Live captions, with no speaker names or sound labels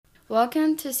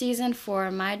Welcome to Season 4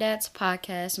 of My Dad's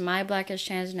podcast, My Black is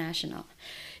Transnational.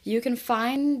 You can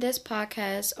find this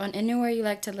podcast on anywhere you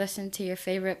like to listen to your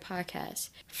favorite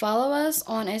podcasts. Follow us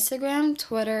on Instagram,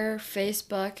 Twitter,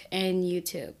 Facebook, and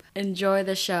YouTube. Enjoy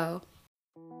the show.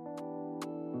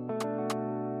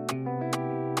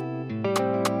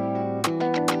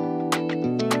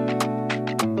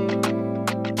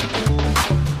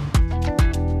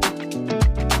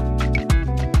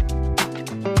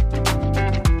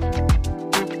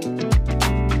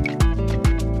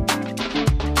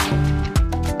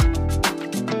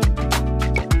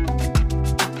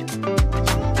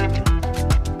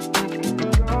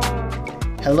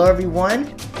 Hello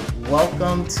everyone,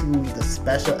 welcome to the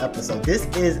special episode. This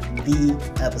is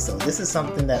the episode. This is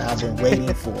something that I've been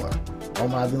waiting for.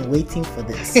 I've been waiting for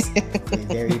this for a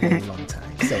very, very long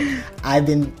time. So I've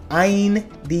been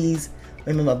eyeing these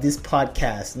women of this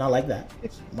podcast. Not like that,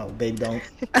 my baby don't.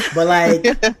 But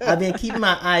like, I've been shining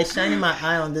my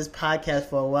eye on this podcast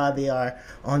for a while. They are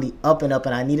on the up and up,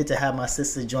 and I needed to have my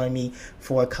sister join me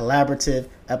for a collaborative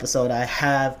episode. I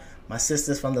have my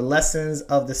sisters from the Lessons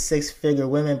of the Six Figure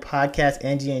Women podcast,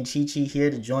 Angie and Chi-Chi,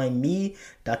 here to join me,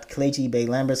 Dr. Kelechi Bay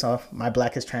Lambert, of My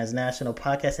Black is Transnational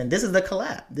podcast. And this is the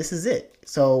collab. This is it.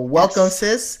 So welcome,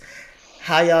 sis.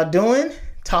 How y'all doing?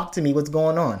 Talk to me. What's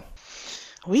going on?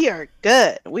 We are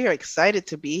good. We are excited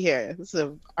to be here. This is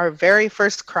our very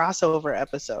first crossover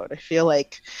episode. I feel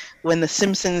like when the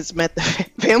Simpsons met the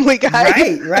Family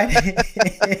Guy. Right.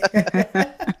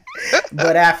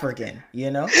 But African,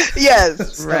 you know?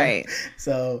 Yes. Right.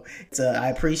 So I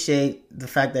appreciate the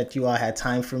fact that you all had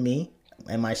time for me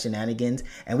and my shenanigans.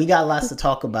 And we got lots to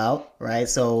talk about, right?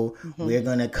 So we're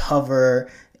going to cover,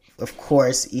 of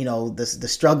course, you know, the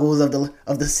struggles of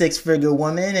the six-figure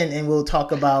woman. And we'll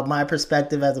talk about my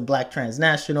perspective as a Black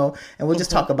transnational. And we'll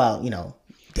just talk about, you know,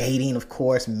 dating, of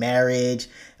course, marriage,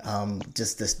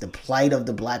 just the plight of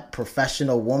the Black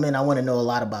professional woman. I want to know a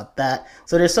lot about that.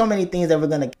 So there's so many things that we're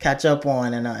going to catch up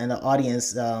on, and the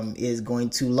audience is going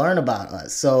to learn about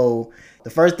us. So the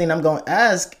first thing I'm going to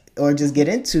ask or just get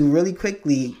into really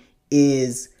quickly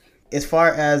is, as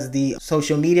far as the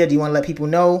social media, do you want to let people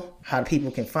know how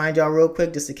people can find y'all real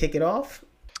quick just to kick it off?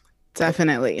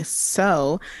 Definitely.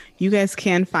 So you guys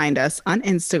can find us on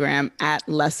Instagram at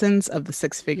Lessons of the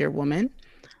Six Figure Woman.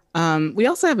 We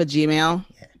also have a Gmail,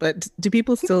 but do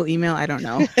people still email? I don't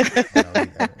know.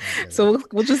 So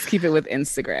we'll just keep it with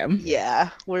Instagram. Yeah,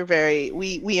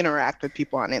 we interact with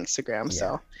people on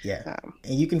Instagram.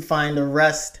 And you can find the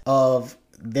rest of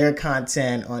their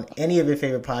content on any of your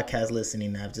favorite podcast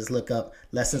listening apps. Just look up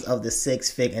Lessons of the Six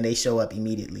Fig and they show up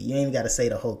immediately. You ain't even got to say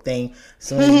the whole thing. As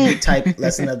soon as you type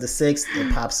Lesson of the Six,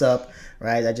 it pops up,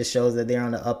 right? That just shows that they're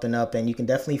on the up and up. And you can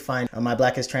definitely find My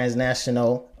Black is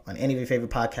Transnational on any of your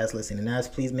favorite podcast listening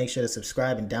apps. Please make sure to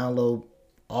subscribe and download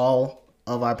all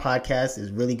of our podcasts. There's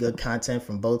really good content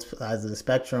from both sides of the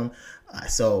spectrum.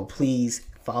 So please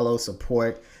follow,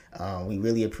 support. We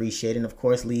really appreciate it. And of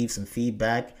course, leave some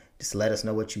feedback. Just let us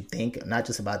know what you think, not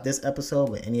just about this episode,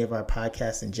 but any of our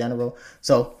podcasts in general.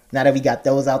 So now that we got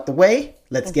those out the way,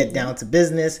 let's get down to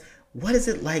business. What is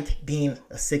it like being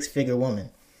a six-figure woman?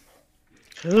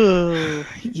 Ooh,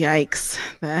 yikes.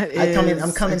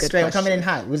 I'm coming straight. Question. I'm coming in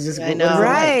hot. We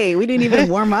didn't even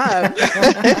warm up.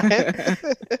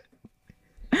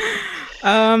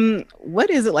 What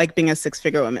is it like being a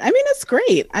six-figure woman? I mean, it's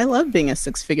great. I love being a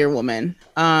six-figure woman.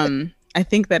 I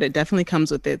think that it definitely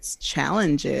comes with its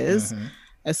challenges,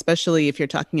 especially if you're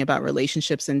talking about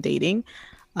relationships and dating.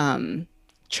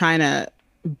 Trying to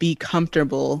be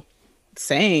comfortable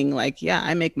saying like, yeah,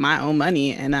 I make my own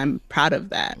money and I'm proud of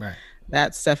that. Right.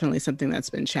 That's definitely something that's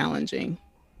been challenging.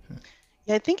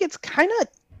 Yeah, I think it's kind of,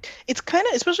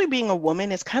 especially being a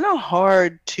woman, it's kind of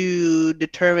hard to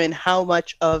determine how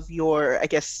much of your, I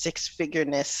guess,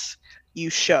 six-figureness you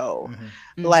show,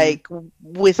 like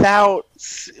without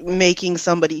making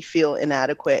somebody feel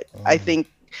inadequate. I think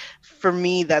for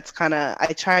me, that's kind of,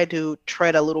 I try to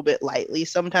tread a little bit lightly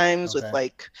sometimes with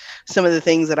like some of the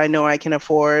things that I know I can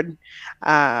afford.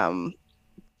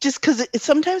 Just because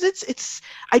sometimes it's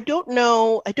I don't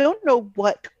know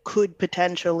what could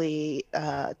potentially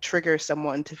trigger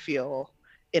someone to feel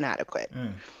inadequate.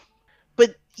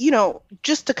 But you know,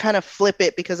 just to kind of flip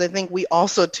it, because I think we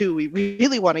also too we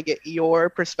really want to get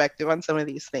your perspective on some of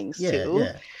these things too.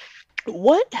 Yeah.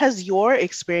 What has your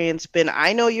experience been?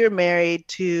 I know you're married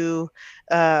to you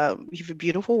have a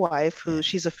beautiful wife who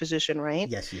she's a physician, right?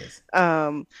 Yes, she is.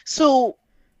 So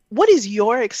what is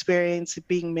your experience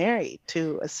being married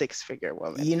to a six-figure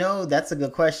woman? You know, that's a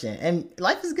good question. And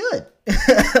life is good.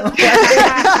 Yes.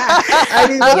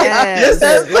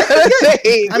 Life is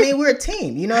good. I mean, we're a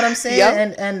team. You know what I'm saying?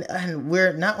 Yep. And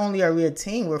we're not only are we a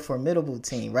team, we're a formidable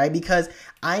team, right? Because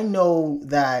I know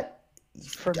that,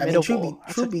 Formidable.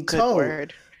 truth be told,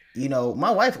 word. you know,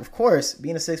 my wife, of course,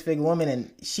 being a six-figure woman,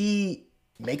 and she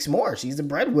makes more. She's the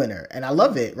breadwinner, and I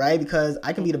love it, right? Because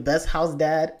I can be the best house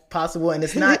dad possible, and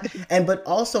it's not, but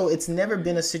also it's never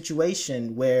been a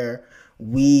situation where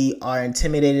we are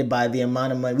intimidated by the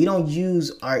amount of money. We don't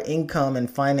use our income and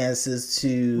finances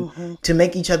to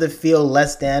make each other feel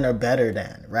less than or better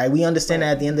than, right? We understand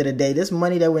that at the end of the day, this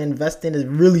money that we're investing is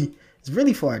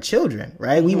really for our children,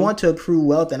 right? We want to accrue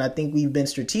wealth, and I think we've been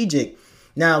strategic.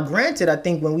 Now, granted, I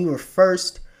think when we were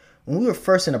first in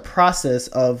the process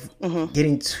of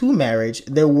getting to marriage,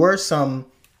 there were some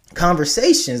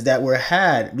conversations that were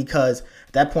had, because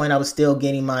at that point I was in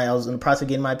the process of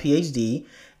getting my PhD,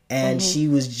 and she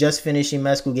was just finishing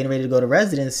med school, getting ready to go to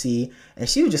residency, and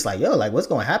she was just like, yo, like, what's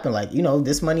going to happen? Like, you know,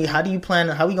 this money, how do you plan,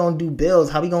 how we going to do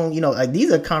bills? How we going to, you know, like,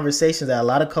 these are conversations that a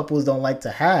lot of couples don't like to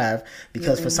have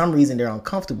because for some reason they're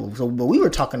uncomfortable. So, but we were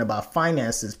talking about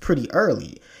finances pretty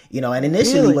early, you know, and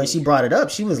initially when she brought it up,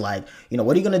 she was like, you know,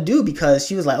 what are you going to do? Because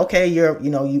she was like, okay, are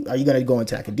you going to go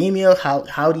into academia?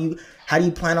 How do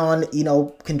you plan on, you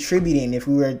know, contributing if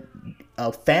we were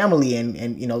a family,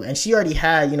 and you know, and she already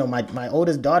had, you know, my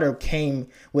oldest daughter came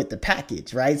with the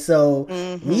package, right? So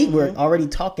we were already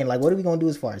talking like, what are we gonna do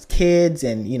as far as kids,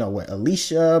 and you know, what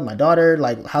Alicia, my daughter,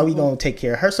 like, how are we gonna take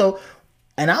care of her? So,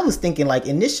 and I was thinking, like,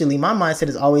 initially my mindset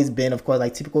has always been, of course,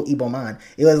 like typical Igbo man.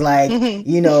 It was like,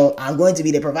 you know, I'm going to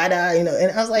be the provider, you know,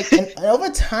 and I was like, and over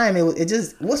time it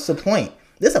just, what's the point?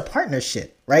 This is a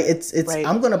partnership, right? It's right.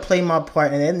 I'm gonna play my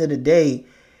part, and at the end of the day,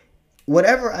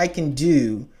 whatever I can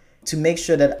do to make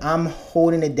sure that I'm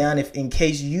holding it down, if in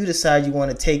case you decide you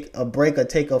want to take a break or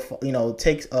take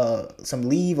some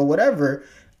leave or whatever,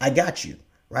 I got you,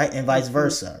 right? And vice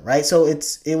versa, right? So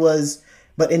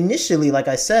but initially, like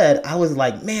I said, I was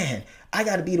like, man, I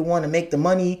got to be the one to make the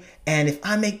money, and if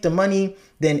I make the money,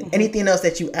 then anything else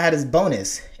that you add is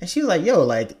bonus. And she was like, yo,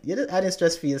 like, you're just adding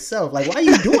stress for yourself. Like, why are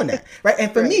you doing that? Right?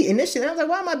 And for me, initially, I was like,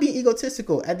 why am I being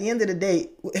egotistical? At the end of the day,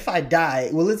 if I die,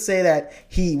 well, let's say that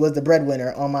he was the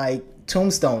breadwinner on my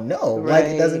tombstone. No, like,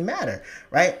 it doesn't matter,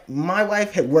 right? My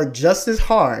wife had worked just as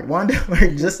hard. Wanda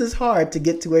worked just as hard to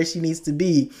get to where she needs to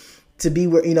be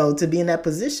where, you know, to be in that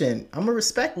position. I'm gonna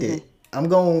respect it. I'm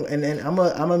going, and I'm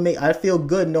gonna make, I feel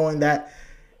good knowing that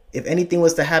if anything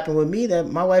was to happen with me, that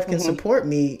my wife can support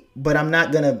me, but I'm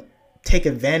not going to take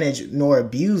advantage nor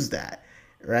abuse that,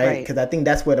 right? Because I think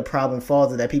that's where the problem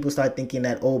falls, is that people start thinking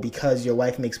that, oh, because your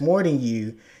wife makes more than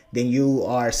you, then you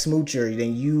are a smoocher,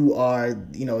 then you are,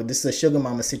 you know, this is a sugar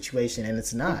mama situation, and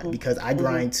it's not, because I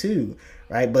grind too,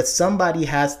 right? But somebody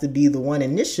has to be the one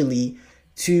initially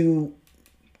to,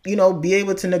 you know, be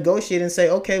able to negotiate and say,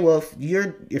 okay, well,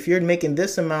 if you're making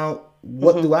this amount,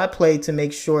 what do I play to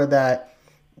make sure that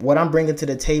what I'm bringing to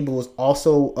the table is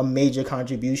also a major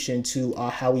contribution to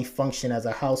how we function as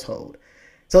a household.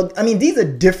 So, I mean, these are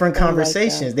different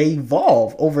conversations. They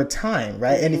evolve over time,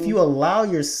 right? And if you allow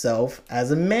yourself as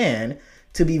a man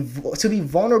to be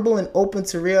vulnerable and open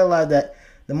to realize that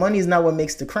the money is not what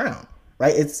makes the crown,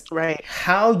 right? It's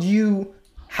how you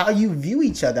view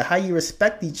each other, how you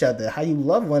respect each other, how you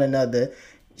love one another.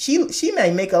 She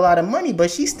may make a lot of money, but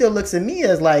she still looks at me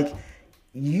as like,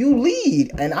 you lead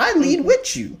and I lead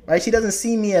with you, right? She doesn't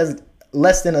see me as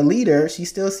less than a leader. She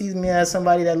still sees me as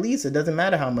somebody that leads. It doesn't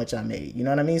matter how much I made. You know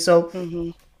what I mean?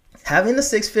 So having a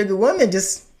six-figure woman it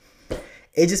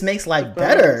just makes life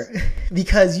better,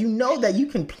 because you know that you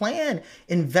can plan,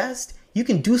 invest, you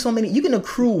can do you can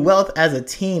accrue wealth as a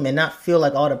team and not feel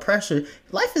like all the pressure.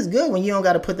 Life is good when you don't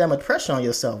got to put that much pressure on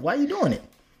yourself. Why are you doing it?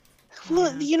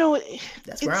 Well, you know,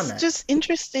 that's where I'm at. It's just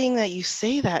interesting that you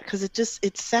say that, because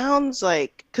it sounds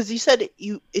like, because you said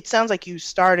it sounds like you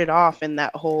started off in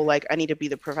that whole, like, I need to be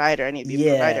the provider. I need to be the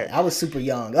provider. I was super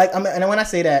young. Like, and when I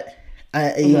say that,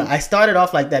 you know, I started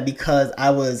off like that because I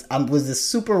was this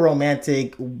super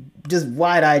romantic, just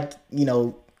wide-eyed, you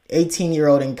know,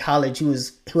 18-year-old in college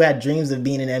who had dreams of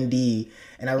being an MD,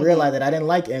 and I realized that I didn't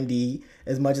like MD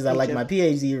as much as I liked my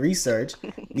PhD research,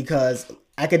 because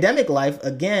academic life,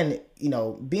 again, you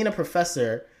know, being a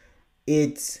professor,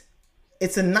 it's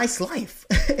a nice life.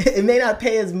 It may not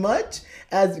pay as much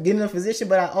as getting a physician,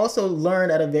 but I also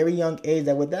learned at a very young age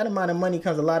that with that amount of money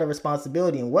comes a lot of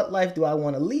responsibility. And what life do I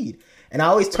want to lead? And I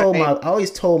always told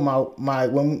my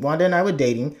when Wanda and I were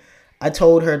dating, I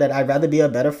told her that I'd rather be a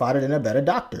better father than a better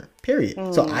doctor,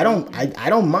 period. So I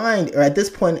don't mind, or at this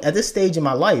point, at this stage in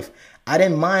my life, I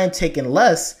didn't mind taking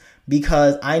less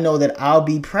because I know that I'll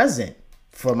be present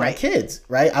for my kids,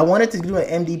 right? I wanted to do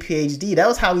an MD PhD. That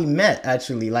was how we met,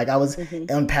 actually. Like, I was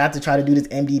on path to try to do this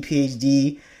MD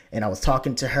PhD, and I was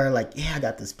talking to her like, yeah, I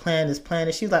got this plan.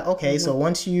 And she was like, okay, so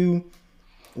once you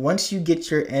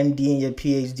get your MD and your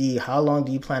PhD, how long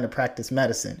do you plan to practice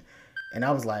medicine? And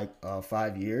I was like,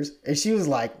 5 years. And she was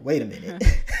like, wait a minute.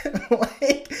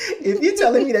 Like, if you're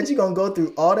telling me that you're going to go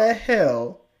through all that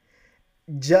hell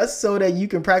just so that you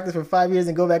can practice for 5 years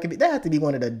and go back and that had to be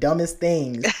one of the dumbest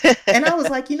things. And I was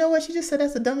like, you know what? She just said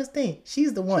that's the dumbest thing.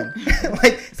 She's the one.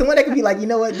 Like, someone that could be like, you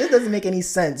know what? This doesn't make any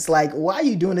sense. Like, why are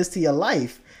you doing this to your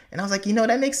life? And I was like, you know,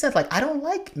 that makes sense. Like, I don't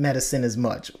like medicine as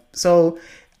much. So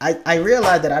I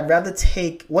realized that I'd rather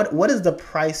take, what is the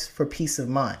price for peace of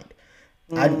mind?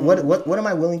 What am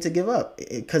I willing to give up?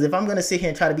 Because if I'm going to sit here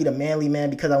and try to be the manly man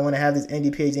because I want to have this MD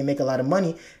PhD and make a lot of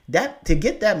money, that to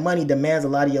get that money demands a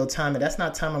lot of your time, and that's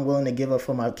not time I'm willing to give up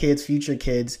for my kids, future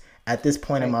kids, at this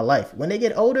point in my life. When they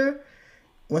get older,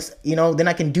 once then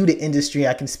I can do the industry.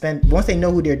 I can spend, once they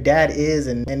know who their dad is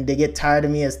and they get tired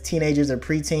of me as teenagers or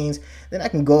preteens, then I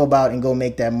can go about and go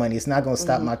make that money. It's not going to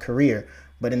stop my career.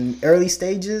 But in early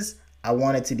stages, I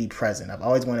wanted to be present. I've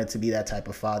always wanted to be that type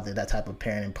of father, that type of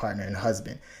parent and partner and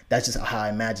husband. That's just how I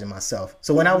imagine myself.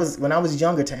 So when I was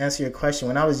younger, to answer your question,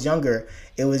 when I was younger,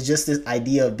 it was just this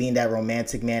idea of being that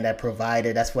romantic man, that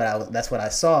provider. That's what I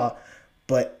saw.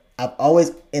 But I've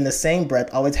always, in the same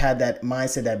breath, always had that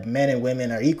mindset that men and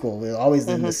women are equal. We're always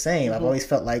the same. I've always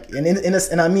felt like,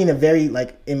 and I mean a very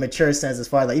like immature sense, as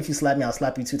far as like, if you slap me, I'll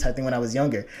slap you too type thing when I was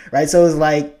younger, right? So it was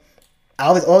like, I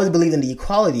always believed in the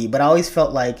equality, but I always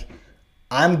felt like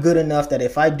I'm good enough that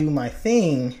if I do my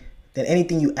thing, then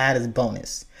anything you add is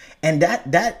bonus. And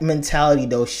that mentality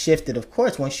though shifted, of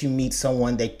course, once you meet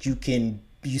someone that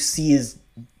you see as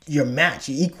your match,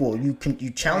 you're equal, you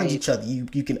challenge each other,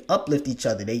 you can uplift each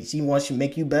other. She wants to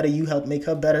make you better, you help make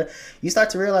her better. You start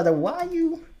to realize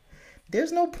that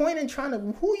there's no point in trying to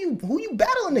who you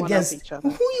battling against.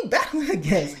 Who you battling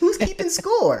against? Who's keeping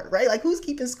score, right? Like, who's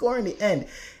keeping score in the end?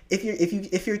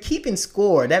 If you're keeping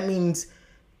score, that means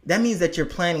that you're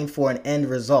planning for an end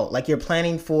result. Like, you're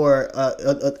planning for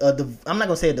I'm not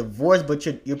gonna say a divorce, but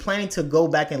you're planning to go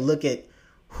back and look at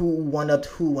who one upped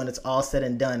who when it's all said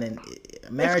and done. And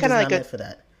marriage is not meant for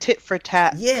that. Tit for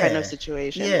tat kind of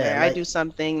situation where I do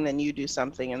something, then you do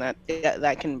something, and that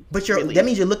can. But that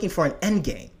means you're looking for an end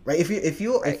game, right? If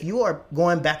you are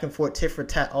going back and forth, tit for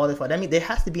tat, all this, that means there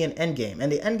has to be an end game,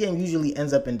 and the end game usually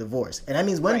ends up in divorce. And that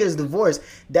means when there's divorce,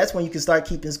 that's when you can start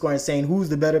keeping score and saying who's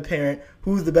the better parent,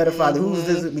 who's the better father, who's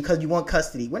this, because you want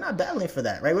custody. We're not battling for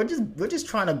that, right? We're just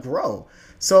trying to grow.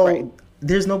 So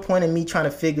there's no point in me trying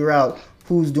to figure out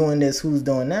who's doing this, who's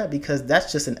doing that, because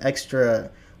that's just an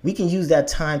extra. We can use that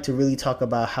time to really talk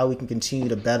about how we can continue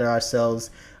to better ourselves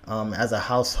as a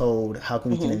household. How can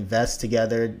we can invest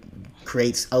together,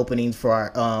 create openings for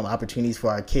our opportunities for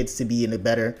our kids to be in a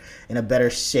better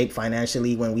shape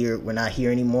financially when we're not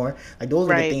here anymore. Like, those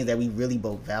are the things that we really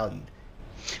both valued.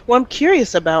 Well, I'm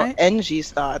curious about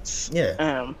Ng's thoughts.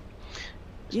 Yeah.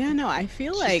 Yeah, no, I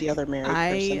feel like the other married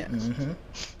person.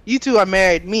 You two are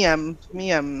married. Me, I'm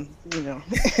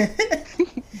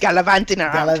gallivanting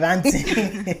around.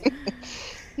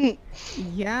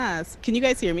 Yes. Can you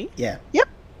guys hear me? Yeah. Yep.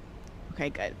 Okay,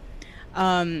 good.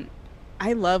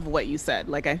 I love what you said.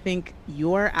 Like, I think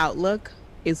your outlook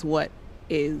is what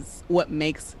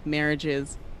makes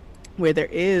marriages where there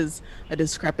is a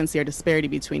discrepancy or disparity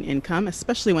between income,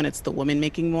 especially when it's the woman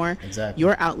making more. Exactly.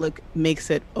 Your outlook makes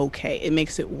it okay. It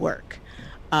makes it work.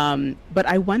 But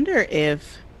I wonder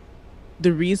if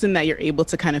the reason that you're able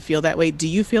to kind of feel that way, do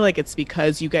you feel like it's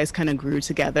because you guys kind of grew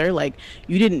together? Like,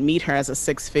 you didn't meet her as a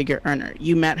six-figure earner.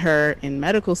 You met her in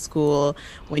medical school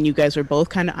when you guys were both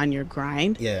kind of on your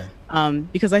grind. Yeah.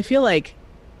 Because I feel like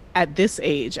at this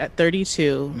age, at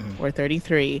 32 or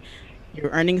 33,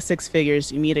 you're earning six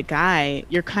figures, you meet a guy,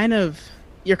 you're kind of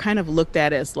looked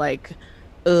at as like,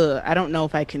 I don't know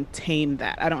if I can tame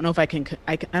that. I don't know if I can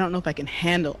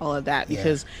handle all of that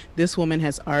because this woman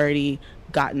has already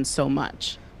gotten so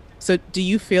much. So do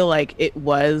you feel like it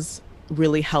was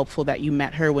really helpful that you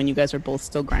met her when you guys were both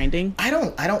still grinding? I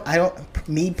don't,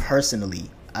 me personally,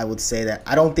 I would say that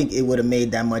I don't think it would have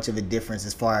made that much of a difference.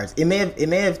 As far as it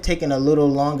may have taken a little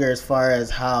longer as far as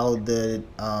how the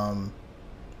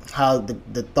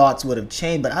thoughts would have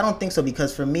changed, but I don't think so,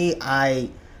 because for me,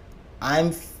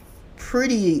 I'm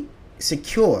pretty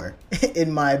secure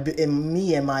in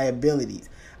me and my abilities.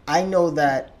 I know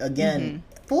that, again,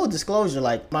 full disclosure,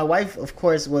 like, my wife, of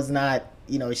course, was not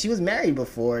you know, she was married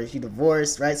before, she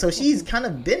divorced, right? So she's kind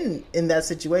of been in that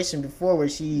situation before where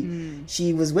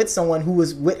she was with someone who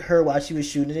was with her while she was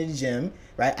shooting in the gym,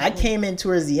 right? I came in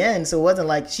towards the end, so it wasn't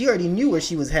like she already knew where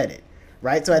she was headed,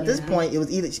 right? So at this point,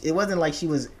 it wasn't like she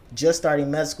was just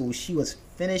starting med school. She was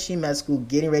finishing med school,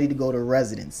 getting ready to go to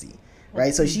residency,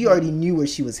 right? So she already knew where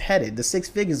she was headed. The 6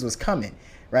 figures was coming,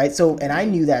 right? So, and I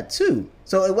knew that too.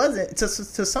 So it wasn't, to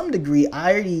some degree,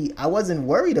 I wasn't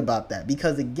worried about that,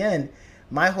 because again,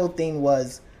 my whole thing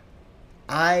was,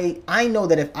 I know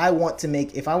that if I want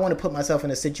to put myself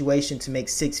in a situation to make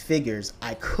 6 figures,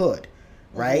 I could,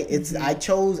 right? I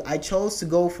chose to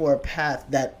go for a path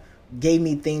that gave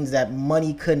me things that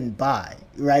money couldn't buy,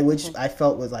 right? Which I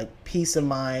felt was like peace of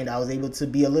mind. I was able to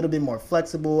be a little bit more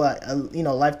flexible. I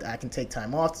can take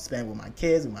time off to spend with my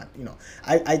kids.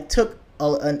 I took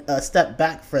a step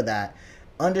back for that,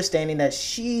 understanding that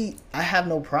I have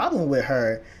no problem with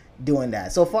her doing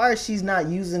that. So far as she's not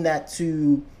using that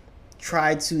to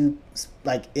try to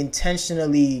like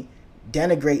intentionally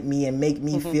denigrate me and make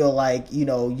me feel like, you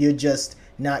know, you're just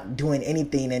not doing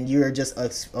anything and you're just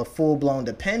a full-blown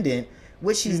dependent,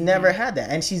 which she's never had that.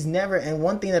 And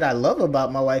one thing that I love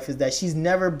about my wife is that she's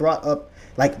never brought up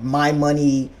like my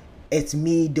money, it's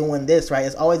me doing this, right?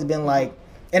 It's always been like,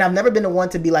 and I've never been the one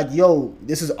to be like, yo,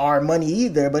 this is our money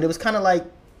either, but it was kind of like,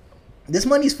 this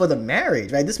money is for the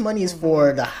marriage, right? This money is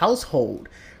for the household,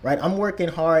 right? I'm working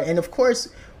hard, and of course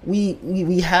we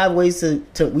have ways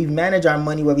to we manage our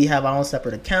money where we have our own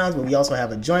separate accounts, but we also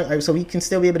have a joint, right? So we can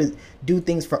still be able to do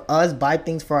things for us, buy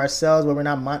things for ourselves, where we're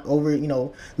not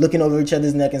looking over each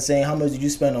other's neck and saying, how much did you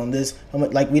spend on this? How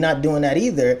much, like, we're not doing that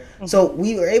either. So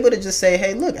we were able to just say,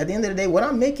 hey, look, at the end of the day, what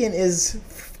I'm making is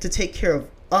to take care of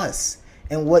us.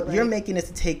 And what you're making is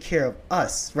to take care of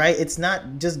us, right? It's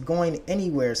not just going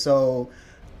anywhere. So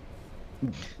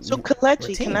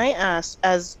Kelechi, can I ask,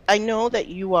 as I know that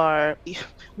you are,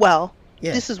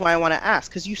 this is why I want to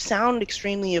ask, because you sound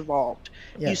extremely evolved.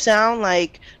 You sound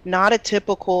like not a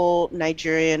typical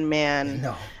Nigerian man.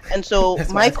 No. And so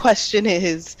my question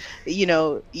is, you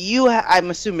know, I'm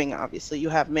assuming obviously you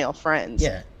have male friends.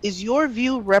 Yeah. Is your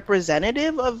view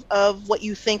representative of what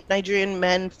you think Nigerian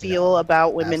men feel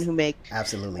about women who make?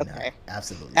 Absolutely not.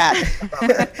 Absolutely not.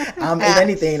 If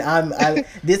anything,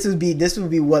 this would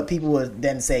be what people would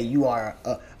then say, you are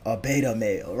a beta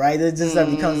male, right? It just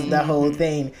becomes that whole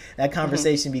thing. That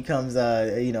conversation becomes,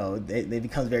 it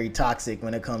becomes very toxic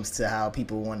when it comes to how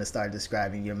people want to start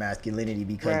describing your masculinity,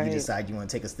 because you decide you want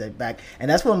to take a step back. And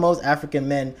that's what most African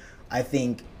men, I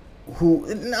think,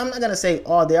 I'm not gonna say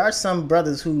there are some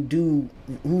brothers who do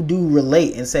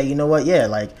relate and say, you know what,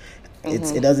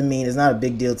 it doesn't mean, it's not a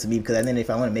big deal to me, because then if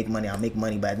I want to make money, I'll make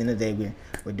money. But at the end of the day,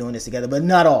 we're doing this together. But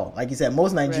not all. Like you said,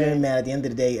 most Nigerian men at the end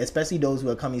of the day, especially those who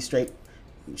are coming straight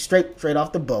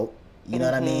off the boat, you know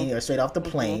what I mean, or straight off the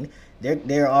plane,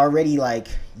 they're already like,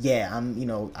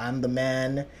 I'm the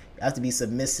man. I have to be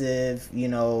submissive,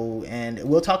 and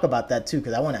we'll talk about that too,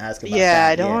 because I want to ask about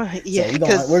that.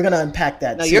 So we're gonna unpack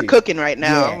that. No, too. You're cooking right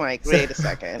now. I'm like, wait a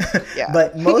second. Yeah.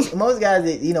 But most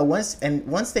guys,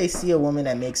 once they see a woman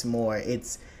that makes more,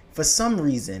 it's for some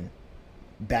reason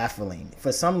baffling.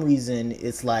 For some reason,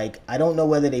 it's like, I don't know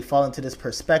whether they fall into this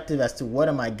perspective as to what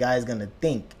are my guys gonna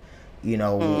think.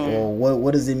 Or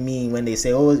what does it mean when they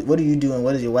say, oh, what are you doing?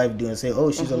 What is your wife doing? Say,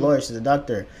 oh, she's a lawyer, she's a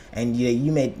doctor, and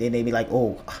they may be like,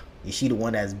 oh, is she the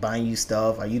one that's buying you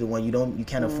stuff? Are you the one you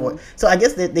can't afford? So I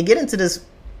guess they get into this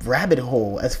rabbit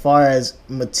hole as far as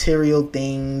material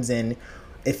things, and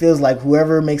it feels like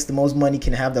whoever makes the most money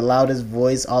can have the loudest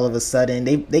voice. All of a sudden,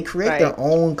 they create their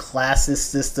own classist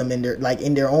system in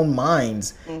their own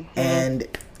minds, and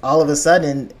all of a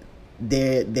sudden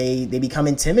they become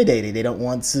intimidated. They don't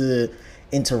want to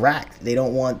interact. They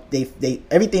don't want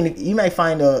everything. You might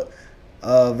find a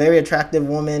very attractive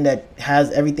woman that has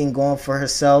everything going for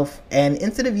herself, and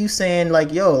instead of you saying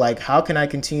like, yo, like, how can I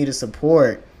continue to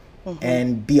support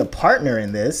and be a partner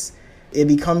in this, it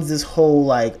becomes this whole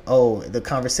like, oh, the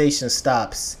conversation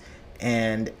stops,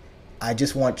 and I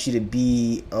just want you to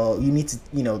be, you need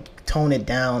to, tone it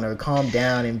down or calm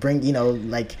down and bring,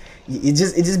 like, it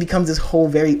just becomes this whole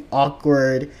very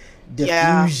awkward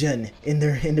diffusion in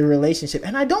the relationship.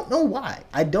 And I don't know why.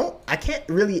 I can't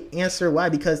really answer why,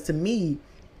 because to me,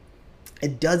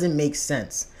 it doesn't make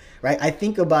sense, right? I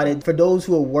think about it for those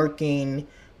who are working,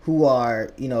 who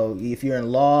are, if you're in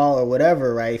law or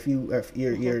whatever, right? If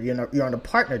you're on a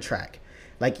partner track,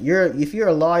 like if you're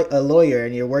a lawyer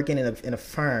and you're working in a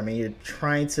firm and you're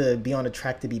trying to be on a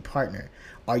track to be partner,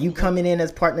 are you coming in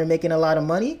as partner making a lot of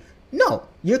money? No,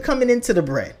 you're coming into the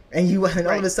bread, and all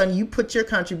of a sudden you put your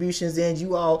contributions in.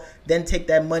 You all then take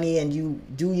that money and you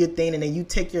do your thing, and then you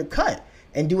take your cut.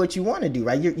 and do what you want to do,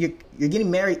 right? You're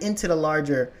getting married into the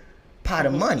larger pot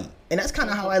of money. And that's kind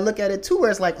of how I look at it too, where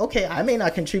it's like, okay, I may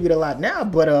not contribute a lot now,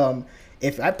 but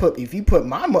if you put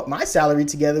my salary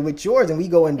together with yours and we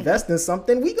go invest in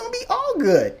something, we gonna be all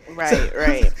good.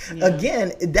 Right. Yeah.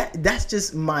 Again, that's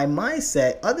just my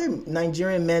mindset. Other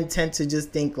Nigerian men tend to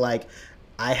just think like,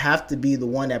 I have to be the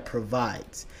one that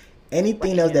provides.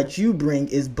 Anything else that you bring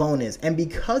is bonus. And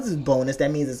because it's bonus,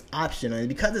 that means it's optional. And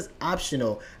because it's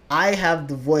optional, I have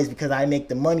the voice because I make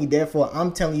the money. Therefore,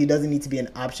 I'm telling you, it doesn't need to be an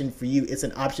option for you. It's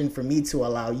an option for me to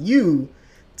allow you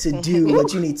to do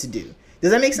what you need to do.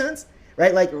 Does that make sense?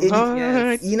 Right? Like, you know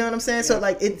what I'm saying? Yeah. So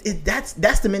like, that's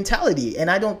the mentality. And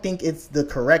I don't think it's the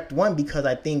correct one, because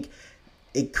I think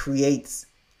it creates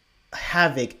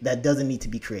havoc that doesn't need to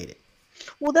be created.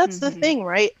 Well, that's the thing,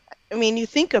 right? I mean, you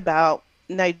think about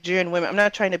Nigerian women. I'm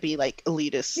not trying to be like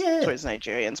elitist towards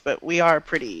Nigerians, but we are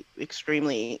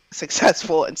extremely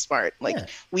successful and smart. Like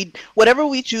whatever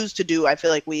we choose to do, I feel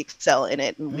like we excel in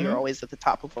it, and we're always at the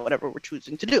top of whatever we're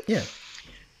choosing to do. Yeah.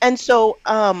 And so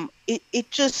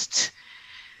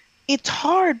it's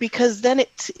hard, because then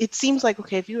it seems like,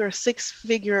 okay, if you are a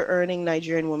 6-figure earning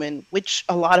Nigerian woman, which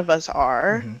a lot of us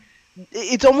are,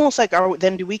 it's almost like,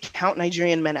 then do we count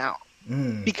Nigerian men out?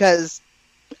 Because,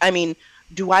 I mean,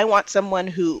 do I want someone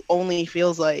who only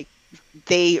feels like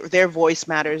their voice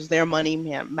matters, their money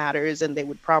matters, and they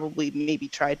would probably maybe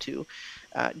try to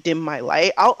dim my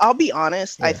light? I'll be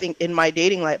honest. I think in my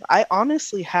dating life, I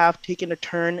honestly have taken a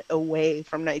turn away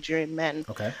from Nigerian men.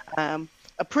 Okay.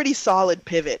 A pretty solid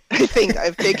pivot. I think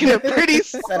I've taken a pretty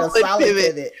solid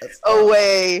pivot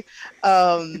away.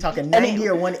 You're talking 90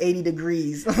 or 180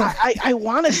 degrees. I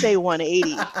want to say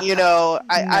 180. You know,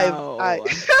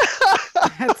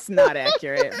 That's not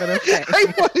accurate, but okay. I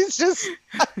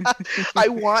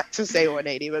want to say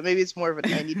 180, but maybe it's more of a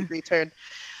 90-degree turn.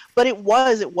 But it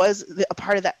was a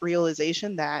part of that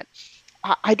realization that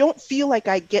I don't feel like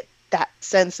I get that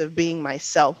sense of being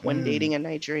myself when dating a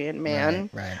Nigerian man.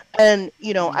 Right. And,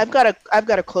 you know, I've got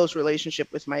a close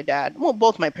relationship with my dad. Well,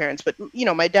 both my parents, but, you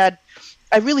know, my dad,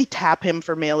 I really tap him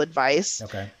for male advice.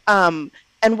 Okay.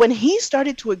 And when he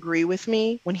started to agree with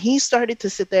me, when he started to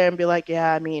sit there and be like,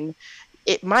 yeah, I mean,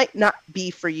 it might not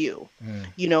be for you.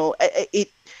 You know,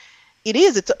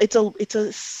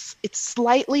 it's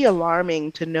slightly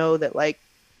alarming to know that, like,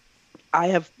 I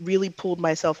have really pulled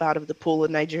myself out of the pool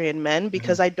of Nigerian men,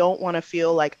 because I don't want to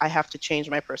feel like I have to change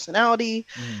my personality,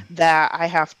 that I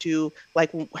have to,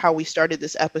 like how we started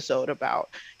this episode about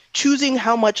choosing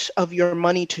how much of your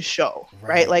money to show,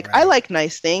 right? Like, I like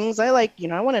nice things. I like, you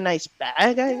know, I want a nice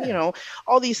bag. You know,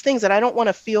 all these things that I don't want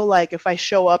to feel like if I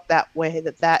show up that way,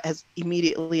 that has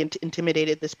immediately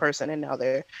intimidated this person, and now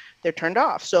they're turned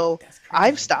off. So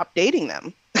I've stopped dating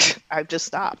them. I've just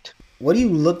stopped. What do you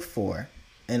look for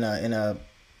in a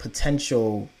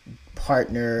potential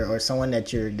partner, or someone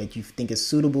that you think is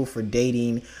suitable for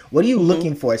dating? What are you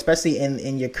looking for, especially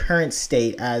in your current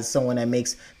state as someone that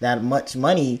makes that much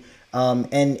money?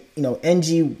 And, you know,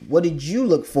 NG, what did you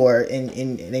look for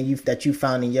that you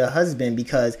found in your husband?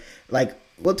 Because, like,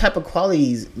 what type of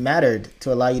qualities mattered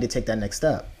to allow you to take that next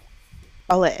step?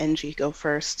 I'll let NG go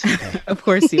first. Of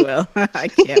course you will. I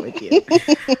can't with you.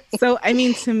 So, I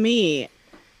mean, to me,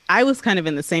 I was kind of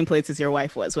in the same place as your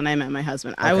wife was when I met my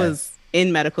husband. Okay. I was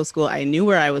in medical school. I knew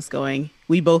where I was going.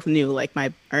 We both knew, like,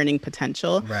 my earning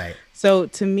potential. Right. So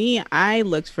to me, I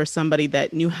looked for somebody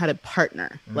that knew how to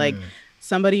partner, like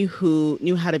somebody who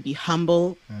knew how to be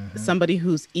humble, somebody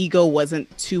whose ego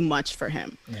wasn't too much for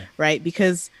him. Right.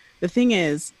 Because the thing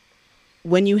is,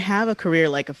 when you have a career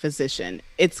like a physician,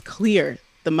 it's clear.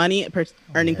 The money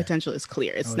earning potential is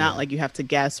clear. It's not like you have to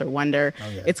guess or wonder.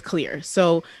 It's clear.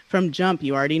 So from jump,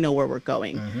 you already know where we're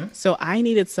going. So I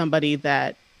needed somebody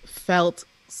that felt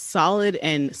solid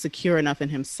and secure enough in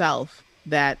himself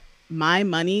that my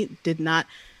money did not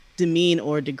demean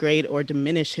or degrade or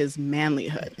diminish his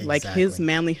manlyhood. Exactly. Like, his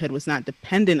manlyhood was not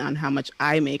dependent on how much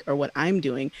I make or what I'm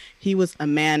doing. He was a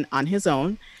man on his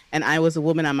own, and I was a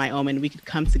woman on my own, and we could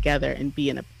come together and be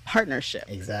in a partnership.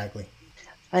 Exactly.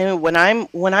 I mean,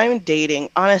 when I'm dating,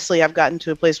 honestly, I've gotten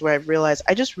to a place where I've realized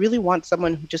I just really want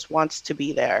someone who just wants to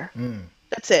be there.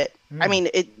 That's it. I mean,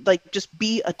 just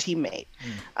be a teammate.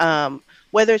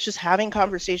 Whether it's just having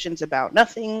conversations about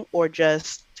nothing, or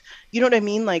just, you know what I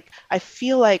mean? Like, I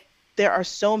feel like there are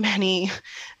so many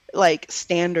like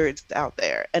standards out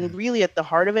there, and really at the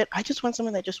heart of it, I just want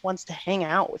someone that just wants to hang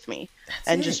out with me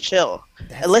and just chill.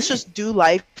 And let's just do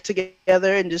life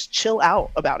together and just chill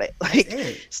out about it.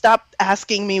 Like, stop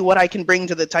asking me what I can bring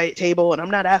to the table, and I'm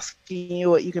not asking you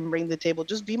what you can bring to the table.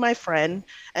 Just be my friend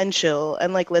and chill,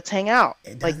 and like let's hang out.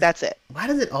 Like that's it. Why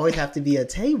does it always have to be a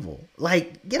table?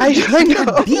 Like get I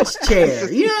a beach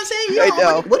chair. You know what I'm saying? I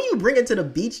know. Like, what do you bring into the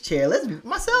beach chair?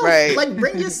 Right. Like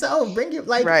bring yourself. Bring your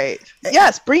like. Right.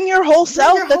 Yes. Bring your whole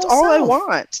self. That's all I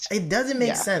want. It doesn't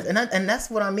make sense, and that's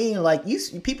what I mean. Like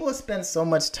people spend so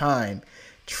much time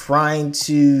trying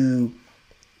to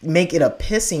make it a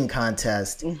pissing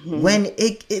contest when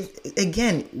it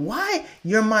again, why?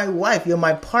 You're my wife, you're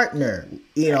my partner,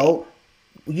 you know,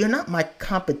 you're not my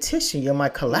competition, you're my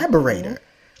collaborator,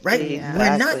 right? Exactly.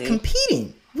 We're not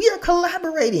competing, we are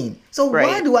collaborating. So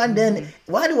why do I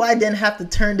then have to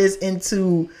turn this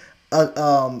into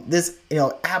this, you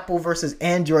know, Apple versus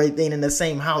Android thing in the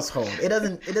same household? It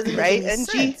doesn't make any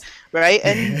sense. Right,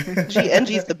 and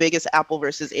NG's the biggest Apple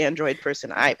versus Android person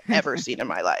I've ever seen in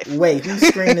my life. Wait, whose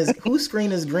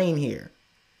screen is green here?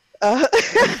 Hold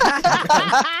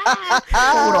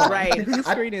on. Right, whose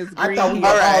screen is green? I thought we were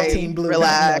all team blue.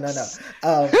 Relax.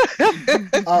 No.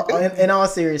 In all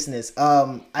seriousness,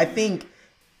 I think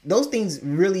those things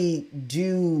really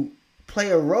do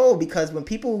play a role, because when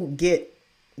people get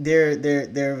their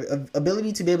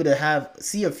ability to be able to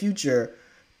see a future,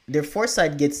 their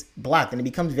foresight gets blocked and it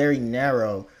becomes very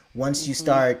narrow once you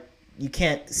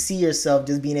can't see yourself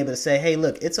just being able to say, hey,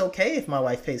 look, it's okay if my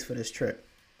wife pays for this trip.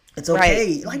 It's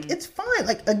okay. Right. Like, it's fine.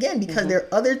 Like, again, because there are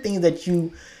other things that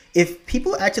if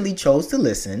people actually chose to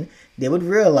listen, they would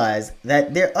realize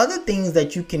that there are other things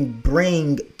that you can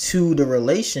bring to the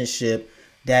relationship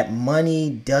that money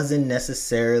doesn't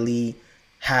necessarily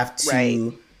have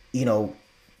to, you know,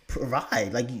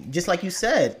 provide. Like, just like you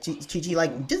said, Chi,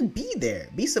 like, just be there,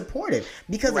 be supportive,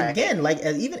 because again, like,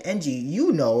 as even NG,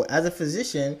 you know, as a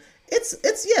physician, it's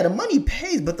the money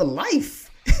pays, but the life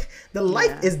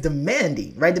is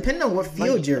demanding, right? Depending on what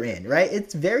field you're in, right?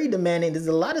 It's very demanding. There's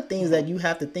a lot of things that you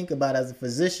have to think about as a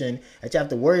physician that you have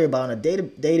to worry about on a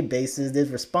day-to-day basis.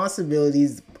 There's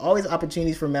responsibilities, always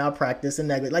opportunities for malpractice and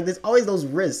neglect. Like, there's always those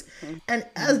risks. And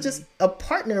as just a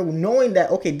partner, knowing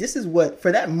that, okay, this is what,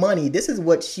 for that money, this is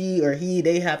what she or he,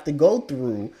 they have to go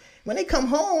through. When they come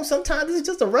home, sometimes it's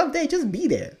just a rough day. Just be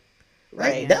there,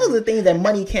 right? Those are the things that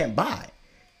money can't buy.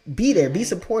 Be there, be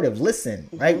supportive, listen,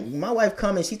 right? My wife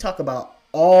come and she talk about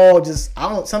I'm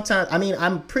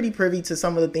pretty privy to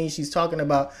some of the things she's talking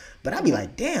about, but I'd be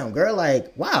like, damn, girl,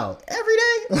 like, wow, every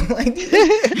day? Like,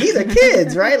 these are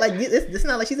kids, right? Like, it's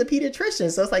not like she's a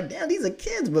pediatrician, so it's like, damn, these are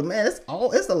kids, but man, it's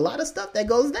a lot of stuff that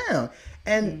goes down.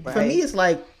 And for me, it's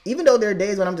like, even though there are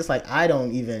days when I'm just like, I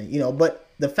don't even, you know, but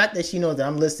the fact that she knows that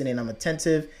I'm listening, I'm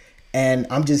attentive, and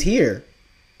I'm just here,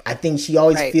 I think she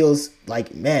always feels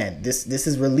like, man, this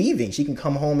is relieving. She can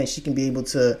come home and she can be able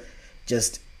to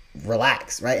just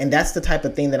relax, right? And that's the type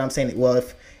of thing that I'm saying. Well,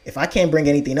 if I can't bring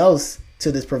anything else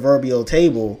to this proverbial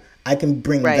table, I can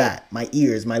bring that. My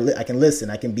ears, I can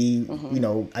listen. I can be, you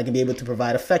know, I can be able to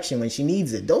provide affection when she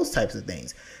needs it. Those types of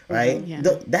things, right?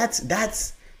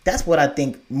 That's what I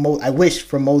think. I wish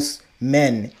for most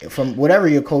men, from whatever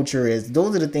your culture is,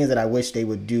 those are the things that I wish they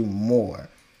would do more.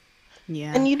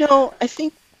 Yeah, and you know, I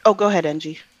think. Oh, go ahead,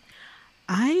 Angie.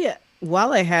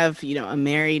 While I have, you know, a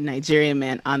married Nigerian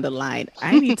man on the line,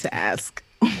 I need to ask,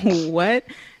 what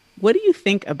do you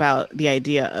think about the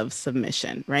idea of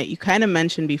submission, right? You kind of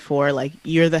mentioned before, like,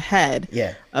 you're the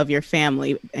head of your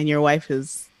family and your wife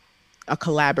is a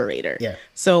collaborator. Yeah.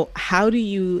 So how do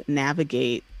you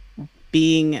navigate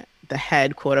being the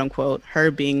head, quote unquote,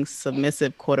 her being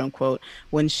submissive, quote unquote,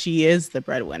 when she is the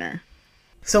breadwinner?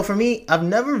 So for me, I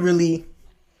never really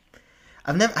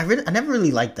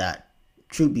liked that,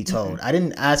 truth be told. I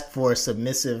didn't ask for a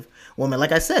submissive woman.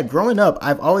 Like I said, growing up,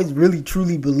 I've always really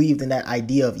truly believed in that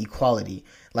idea of equality.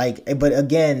 Like, but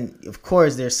again, of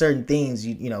course, there's certain things,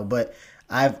 you know, but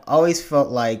I've always felt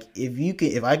like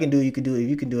if I can do it, you can do it. If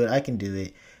you can do it, I can do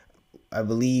it. I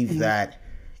believe that,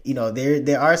 you know,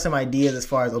 there are some ideas as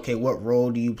far as, okay, what role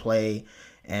do you play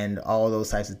and all those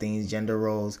types of things, gender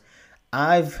roles.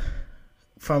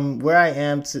 From where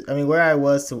where I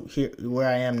was to here, where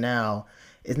I am now,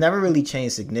 it's never really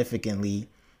changed significantly.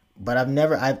 But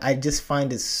I just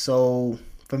find it so,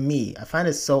 for me, I find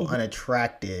it so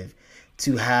unattractive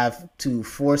to have to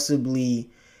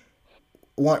forcibly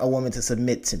want a woman to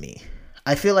submit to me.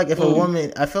 I feel like if a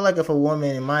woman,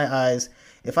 in my eyes,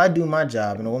 if I do my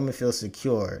job and a woman feels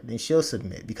secure, then she'll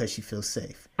submit because she feels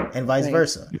safe, and vice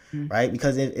versa, right?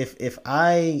 Because if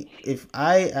I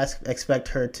expect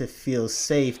her to feel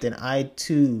safe, then I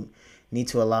too need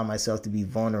to allow myself to be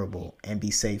vulnerable and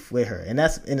be safe with her, and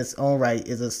that's in its own right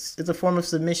is a form of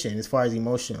submission as far as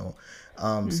emotional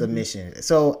submission.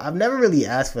 So I've never really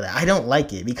asked for that. I don't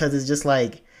like it because it's just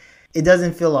like, it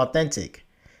doesn't feel authentic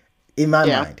in my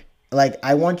mind. Like,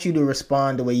 I want you to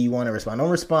respond the way you want to respond. Don't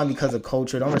respond because of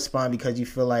culture. Don't respond because you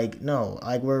feel like, no,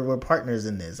 like we're partners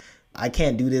in this. I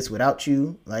can't do this without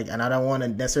you. Like, and I don't want to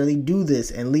necessarily do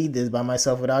this and lead this by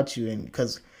myself without you. And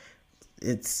because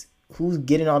it's who's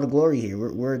getting all the glory here.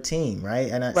 We're a team,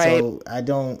 right? And so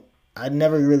I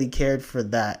never really cared for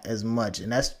that as much.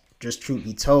 And that's just truth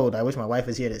be told. I wish my wife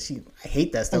was here. I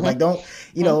hate that stuff. Like, don't,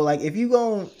 like if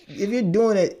you're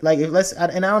doing it, like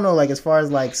and I don't know, like as far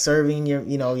as like serving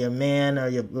your man or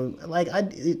your, like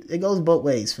it goes both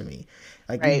ways for me.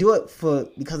 Like you do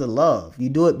it because of love. You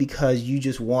do it because you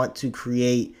just want to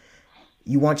create.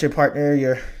 You want your partner,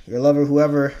 your lover,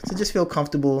 whoever, to just feel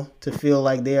comfortable, to feel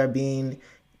like they are being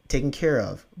taken care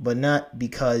of, but not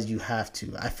because you have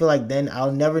to. I feel like then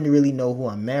I'll never really know who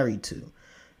I'm married to.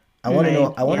 I want to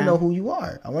know. I want to know who you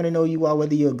are. I want to know you are,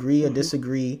 whether you agree or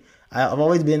disagree. I've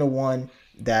always been the one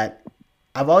that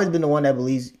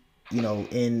believes,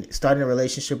 in starting a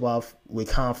relationship off with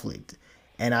conflict,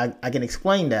 and I can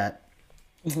explain that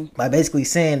by basically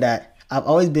saying that I've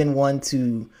always been one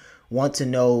to want to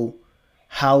know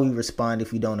how we respond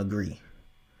if we don't agree.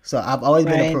 So I've always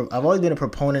been a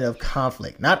proponent of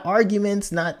conflict, not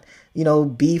arguments, not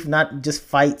beef, not just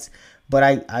fights, but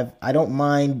I don't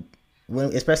mind.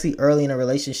 When, especially early in a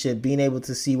relationship, being able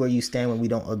to see where you stand when we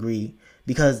don't agree,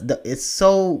 because it's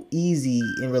so easy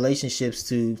in relationships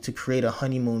to create a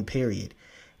honeymoon period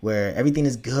where everything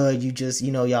is good. You just,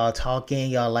 y'all talking,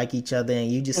 y'all like each other,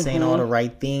 and you just saying all the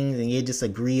right things, and you're just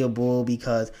agreeable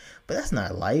but that's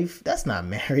not life. That's not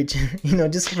marriage,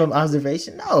 just from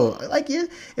observation. No, like if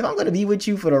I'm going to be with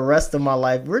you for the rest of my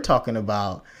life, we're talking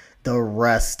about the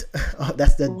rest.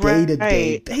 That's the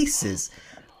day-to-day basis.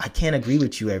 I can't agree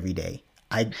with you every day.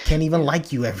 I can't even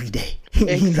like you every day.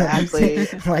 Exactly.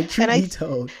 Like, truth be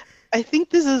told. I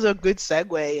think this is a good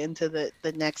segue into the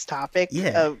next topic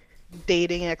of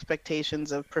dating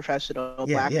expectations of professional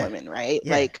Black women, right?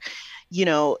 Yeah. Like,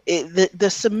 the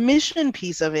submission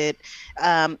piece of it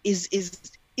is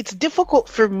it's difficult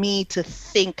for me to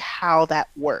think how that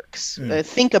works,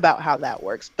 think about how that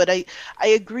works. But I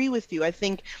agree with you. I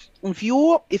think if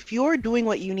you're doing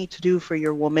what you need to do for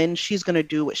your woman, she's going to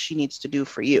do what she needs to do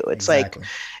for you. It's exactly. Like,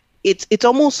 it's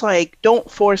almost like,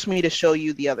 don't force me to show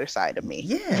you the other side of me.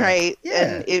 Yeah. Right.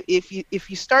 Yeah. And if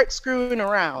you start screwing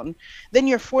around, then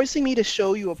you're forcing me to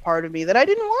show you a part of me that I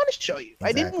didn't want to show you. Exactly.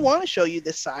 I didn't want to show you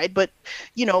this side, but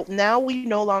now we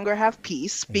no longer have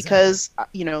peace because,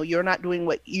 you're not doing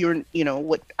what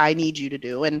what I need you to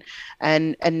do.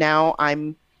 And now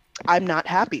I'm not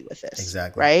happy with this.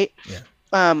 Exactly. Right. Yeah.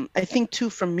 I think too,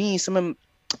 for me, some of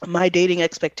my dating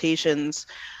expectations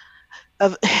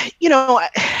of,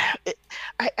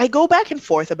 I go back and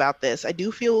forth about this. I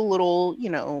do feel a little,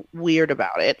 weird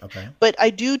about it. Okay. But I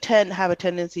do have a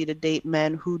tendency to date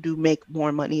men who do make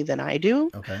more money than I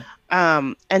do. Okay.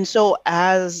 And so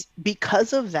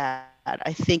because of that,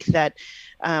 I think that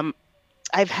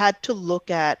I've had to look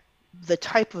at the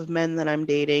type of men that I'm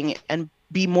dating and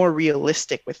be more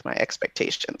realistic with my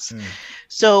expectations.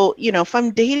 So, if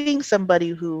I'm dating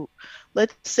somebody who,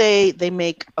 let's say they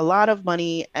make a lot of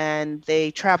money and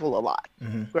they travel a lot,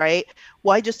 right?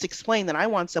 Well, I just explain that I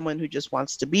want someone who just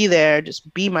wants to be there,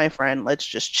 just be my friend. Let's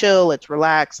just chill. Let's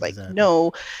relax. Like,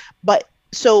 no. But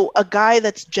so a guy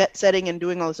that's jet setting and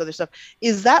doing all this other stuff,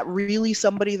 is that really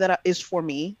somebody that is for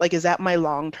me? Like, is that my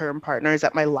long-term partner? Is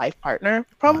that my life partner?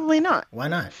 Probably not. Why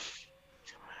not?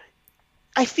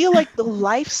 I feel like the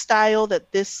lifestyle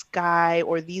that this guy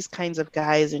or these kinds of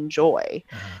guys enjoy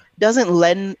doesn't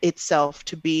lend itself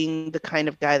to being the kind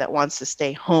of guy that wants to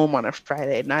stay home on a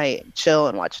Friday night and chill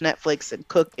and watch Netflix and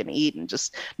cook and eat and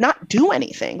just not do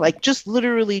anything. Like, just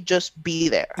literally just be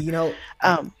there.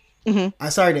 I'm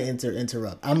sorry to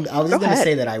interrupt. I was just going to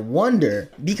say that I wonder,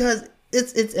 because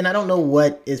it's and I don't know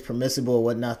what is permissible or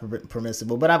what not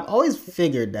permissible, but I've always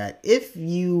figured that if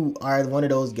you are one of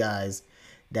those guys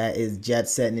that is jet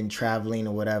setting and traveling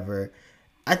or whatever,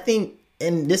 I think,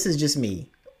 and this is just me,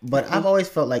 but I've always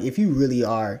felt like if you really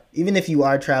are, even if you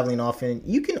are traveling often,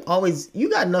 you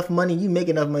got enough money, you make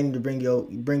enough money to bring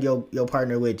your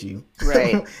partner with you.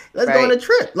 Right. Let's go on a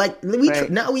trip. Like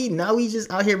now we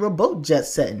just out here, we're both jet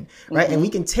setting, right? And we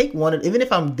can take even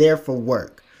if I'm there for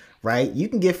work, right? You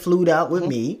can get flued out with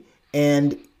me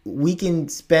and we can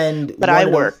spend. But I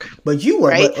work. But you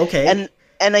work, right? But, okay.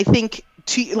 And I think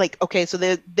okay, so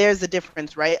there's a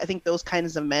difference, right? I think those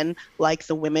kinds of men like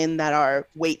the women that are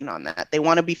waiting on that. They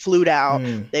want to be flued out.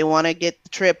 They want to get the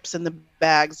trips and the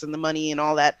bags and the money and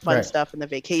all that fun stuff and the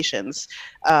vacations.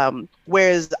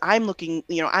 Whereas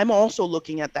I'm also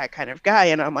looking at that kind of guy,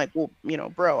 and I'm like, well,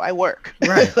 bro, I work.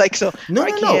 Right. Like, so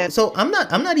no. So I'm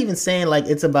not even saying like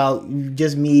it's about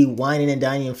just me whining and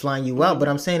dining and flying you out, but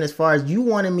I'm saying as far as you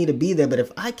wanted me to be there, but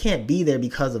if I can't be there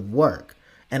because of work,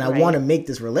 and I want to make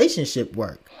this relationship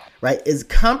work, right? Is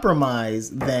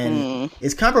compromise then?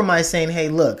 Is compromise saying, hey,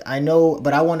 look, I know,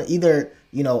 but I want to either,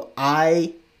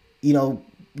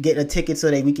 get a ticket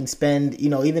so that we can spend,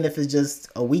 even if it's just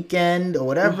a weekend or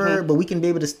whatever, but we can be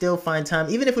able to still find time,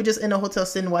 even if we're just in a hotel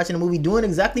sitting watching a movie, doing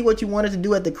exactly what you wanted to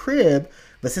do at the crib.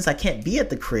 But since I can't be at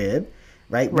the crib,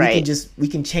 right? We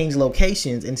can change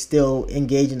locations and still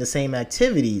engage in the same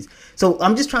activities. So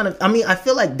I'm just trying to, I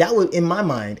feel like that would, in my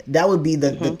mind, that would be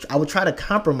I would try to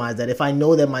compromise that if I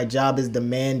know that my job is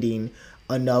demanding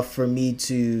enough for me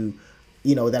to,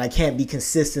 that I can't be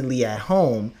consistently at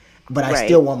home, but I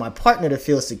still want my partner to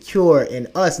feel secure in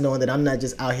us knowing that I'm not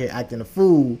just out here acting a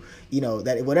fool,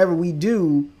 that whatever we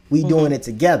do, we doing it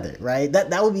together, right?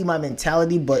 That would be my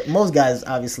mentality. But most guys,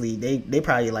 obviously, they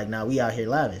probably like, nah, we out here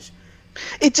lavish.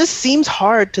 It just seems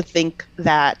hard to think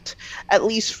that, at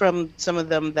least from some of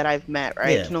them that I've met,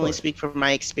 right? I can only speak from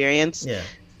my experience,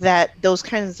 that those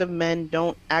kinds of men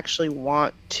don't actually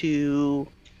want to,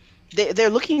 they're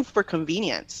looking for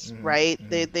convenience, right?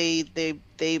 They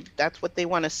that's what they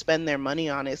want to spend their money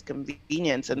on, is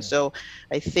convenience. And so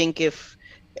I think if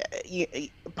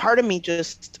part of me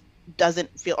just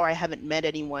doesn't feel, or I haven't met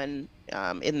anyone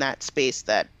in that space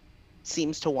that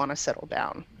seems to want to settle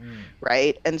down,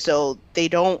 right? And so they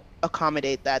don't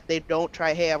accommodate that. They don't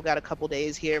try, hey, I've got a couple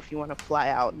days here if you want to fly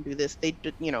out and do this. They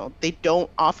don't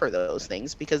offer those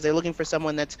things because they're looking for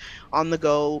someone that's on the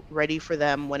go, ready for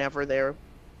them whenever they're,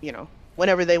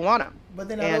 whenever they want them. But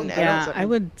then I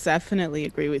would definitely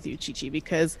agree with you, Chi Chi,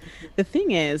 because the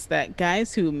thing is that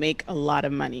guys who make a lot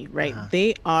of money, right,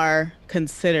 they are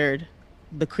considered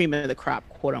the cream of the crop,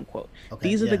 quote unquote.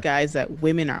 These are the guys that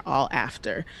women are all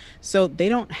after. So they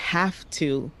don't have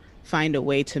to find a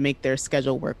way to make their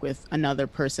schedule work with another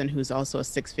person who's also a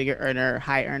six-figure earner or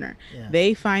high earner.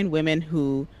 They find women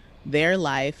who their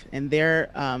life and their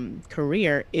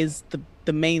career is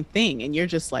the main thing. And you're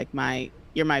just like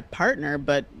you're my partner,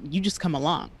 but you just come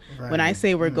along. When I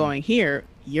say we're going here,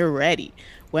 you're ready.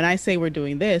 When I say we're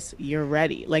doing this, you're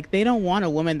ready. Like, they don't want a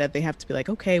woman that they have to be like,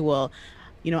 okay, well,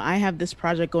 I have this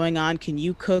project going on. Can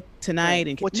you cook tonight?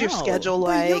 And what's your schedule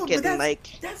like?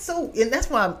 That's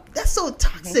so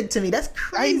toxic to me. That's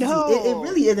crazy. I know. It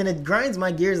really is, and it grinds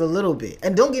my gears a little bit.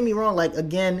 And don't get me wrong. Like,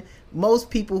 again, most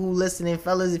people who listening,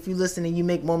 fellas, if you listen and you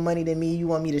make more money than me, you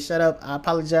want me to shut up, I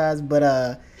apologize.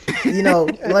 But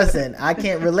listen, I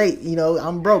can't relate.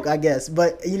 I'm broke, I guess.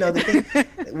 But the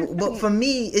thing. But for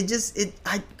me,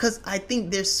 because I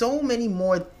think there's so many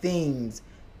more things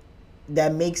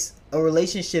that makes a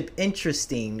relationship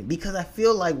interesting, because I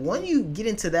feel like when you get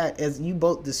into that, as you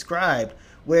both described,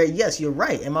 where yes, you're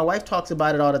right, and my wife talks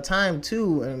about it all the time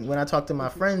too, and when I talk to my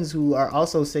friends who are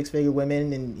also six-figure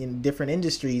women in different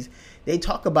industries, they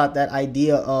talk about that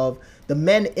idea of the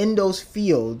men in those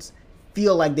fields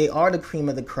feel like they are the cream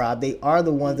of the crop. They are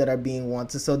the ones that are being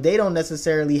wanted, so they don't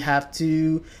necessarily have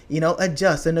to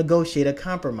adjust or negotiate or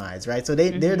compromise, right? So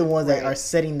they're the ones that are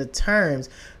setting the terms.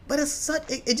 But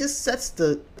it just sets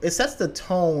the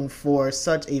tone for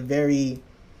such a very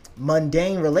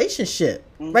mundane relationship,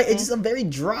 right? It's just a very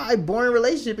dry, boring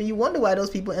relationship, and you wonder why those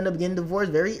people end up getting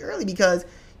divorced very early, because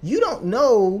you don't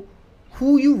know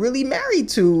who you really married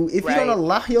to if you don't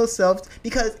allow yourself.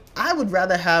 Because I would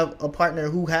rather have a partner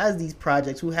who has these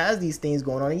projects, who has these things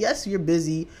going on. And yes, you're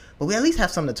busy, but we at least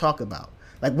have something to talk about.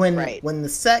 Like when the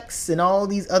sex and all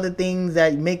these other things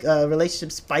that make a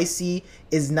relationship spicy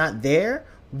is not there,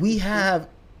 we have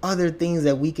other things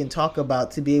that we can talk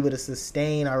about to be able to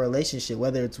sustain our relationship.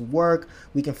 Whether it's work,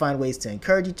 we can find ways to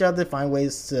encourage each other, find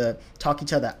ways to talk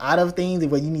each other out of things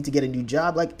where you need to get a new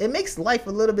job. Like, it makes life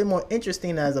a little bit more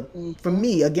interesting for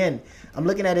me. Again, I'm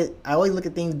looking at it, I always look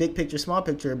at things big picture, small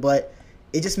picture, but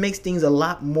it just makes things a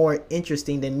lot more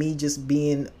interesting than me just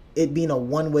being a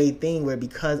one-way thing where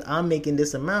because I'm making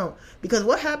this amount. Because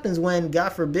what happens when, God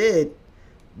forbid,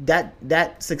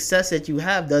 that success that you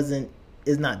have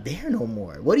is not there no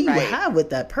more. What do you Right. have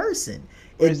with that person?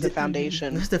 Where's the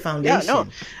foundation? Where's the foundation? Yeah, no,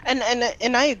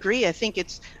 and I agree. I think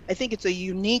it's a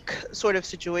unique sort of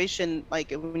situation.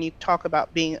 Like when you talk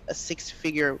about being a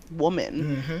six-figure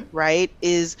woman, right?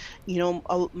 Is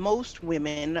most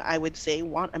women, I would say,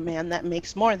 want a man that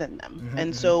makes more than them.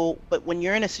 And so, but when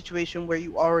you're in a situation where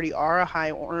you already are a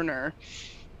high earner,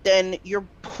 then your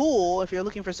pool, if you're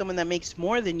looking for someone that makes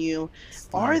more than you,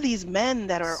 are these men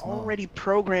that are already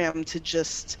programmed to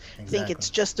just think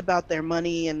it's just about their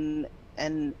money and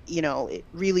it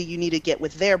really, you need to get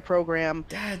with their program.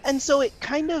 And so it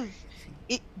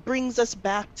brings us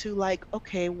back to like,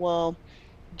 okay, well,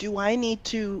 do I need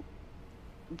to,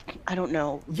 I don't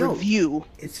know, review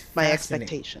my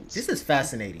expectations? This is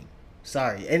fascinating.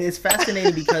 Sorry. And it's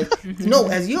fascinating because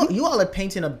as you all are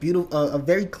painting a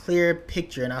very clear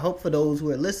picture, and I hope for those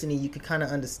who are listening, you can kind of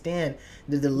understand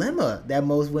the dilemma that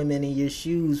most women in your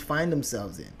shoes find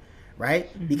themselves in, right?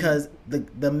 Because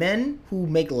the men who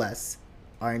make less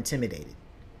are intimidated,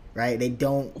 right? They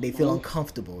feel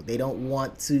uncomfortable. They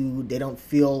don't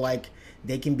feel like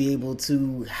they can be able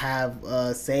to have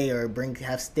a say or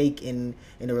have stake in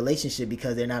the relationship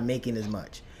because they're not making as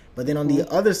much. But then on the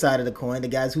other side of the coin, the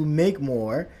guys who make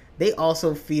more, they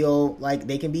also feel like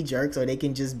they can be jerks, or they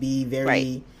can just be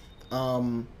very,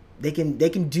 they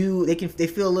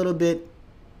feel a little bit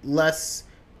less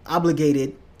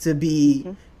obligated to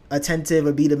be attentive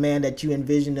or be the man that you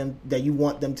envision them, that you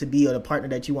want them to be, or the partner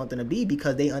that you want them to be,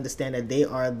 because they understand that they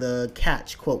are the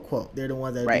catch, quote, quote. They're the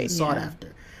ones that are being sought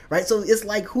after. Right, so it's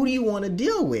like, who do you want to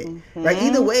deal with? Right,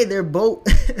 either way, they're both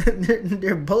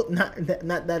they're both not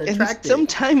that attractive. And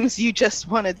sometimes you just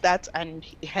want to. And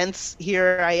hence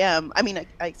here I am. I mean,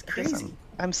 I guess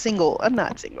I'm single. I'm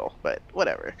not single, but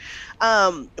whatever.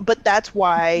 But that's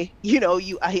why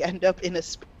I end up in a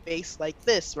space like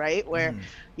this, right, where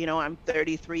I'm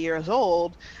 33 years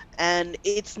old, and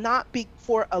it's not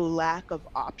for a lack of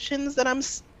options that I'm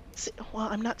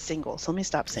not single, so let me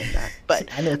stop saying that. But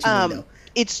I know what you mean, though.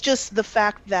 It's just the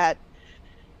fact that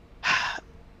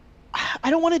I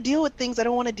don't want to deal with things I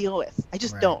don't want to deal with. I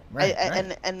just don't. Right.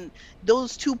 And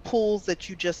those two pools that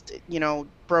you just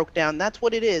broke down, that's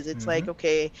what it is. It's like,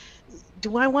 okay,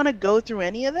 do I want to go through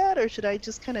any of that, or should I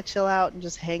just kind of chill out and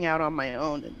just hang out on my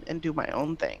own and do my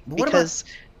own thing? What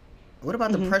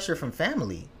about the pressure from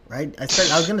family? Right. I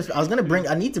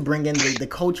need to bring in the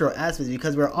cultural aspects,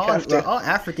 because we're all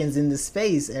Africans in this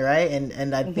space, right?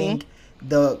 And I think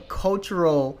the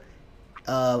cultural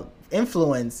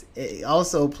influence, it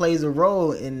also plays a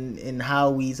role in how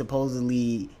we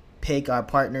supposedly pick our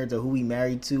partners or who we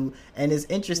marry to. And it's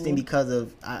interesting because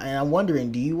of, and I'm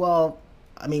wondering, do you all,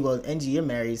 Angie, you're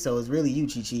married, so it's really you,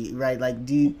 Chi-Chi, right? Like,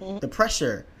 the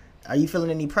pressure, are you feeling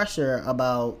any pressure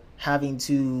about having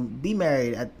to be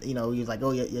married at, you're like, oh,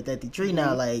 you're 33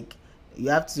 now, like, you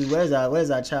have to, where's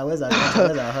our child, where's our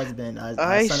husband, our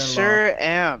I son-in-law? sure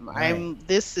am. Right.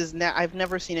 I've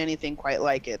never seen anything quite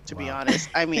like it, to be honest.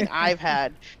 I mean, I've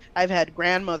had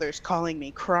grandmothers calling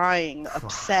me crying,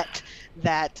 upset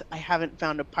that I haven't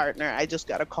found a partner. I just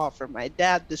got a call from my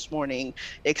dad this morning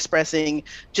expressing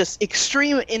just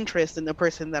extreme interest in the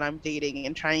person that I'm dating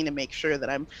and trying to make sure that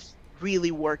I'm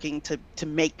really working to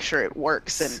make sure it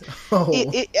works. And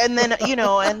and then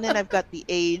and then I've got the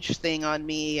age thing on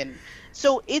me, and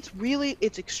so it's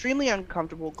extremely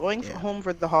uncomfortable. Going home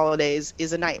for the holidays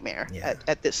is a nightmare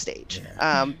at this stage,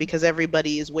 because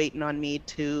everybody is waiting on me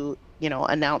to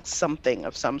announce something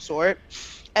of some sort.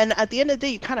 And at the end of the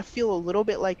day, you kind of feel a little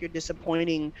bit like you're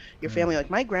disappointing your family. Like,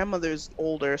 my grandmother's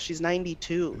older. She's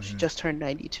 92. She just turned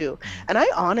 92. And I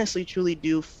honestly, truly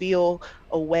do feel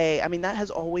a way. I mean, that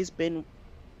has always been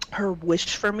her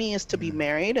wish for me, is to be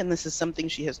married. And this is something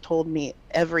she has told me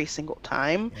every single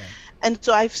time. And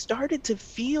so I've started to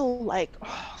feel like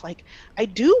I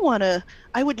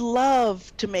would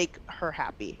love to make her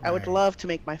happy. I would love to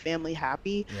make my family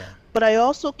happy. But I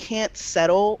also can't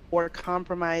settle or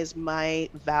compromise my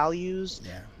values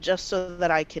just so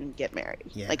that I can get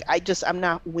married. Like, I'm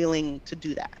not willing to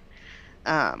do that.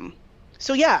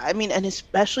 So yeah, I mean, and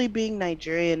especially being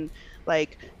Nigerian,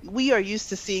 like, we are used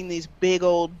to seeing these big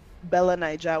old Bella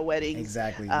Naija weddings.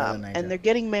 Exactly. Bella Naija. And they're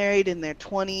getting married in their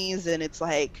 20s, and it's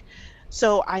like,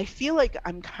 so I feel like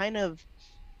I'm kind of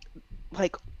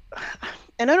like,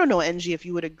 and I don't know, Angie, if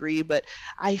you would agree, but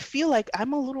I feel like I'm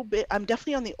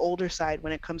definitely on the older side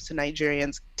when it comes to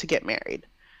Nigerians to get married.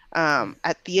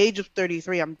 At the age of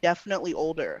 33, I'm definitely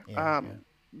older.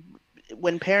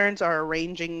 When parents are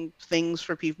arranging things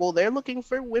for people, they're looking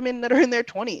for women that are in their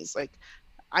 20s. Like,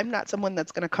 I'm not someone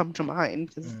that's going to come to mind,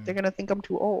 because they're going to think I'm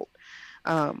too old.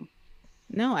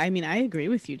 No, I mean, I agree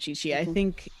with you, Chichi. I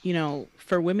think,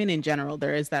 for women in general,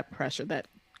 there is that pressure, that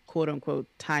quote unquote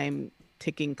time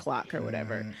ticking clock or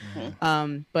whatever.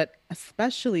 But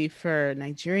especially for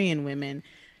Nigerian women,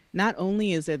 not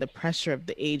only is there the pressure of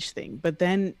the age thing, but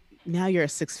then now you're a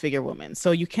six-figure woman.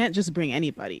 So you can't just bring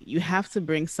anybody. You have to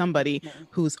bring somebody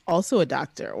who's also a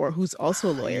doctor or who's also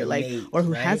a lawyer, or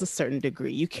who has a certain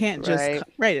degree. You can't just,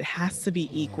 it has to be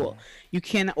equal. You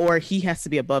can, or he has to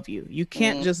be above you. You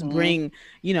can't just bring,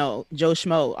 Joe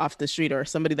Schmo off the street or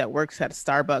somebody that works at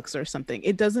Starbucks or something.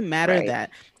 It doesn't matter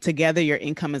that together your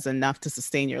income is enough to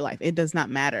sustain your life. It does not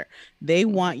matter. They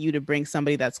want you to bring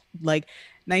somebody that's like,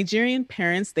 Nigerian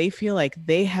parents, they feel like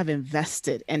they have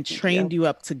invested and trained you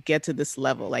up to get to this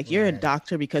level. Like you're a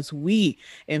doctor because we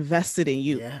invested in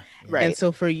you. And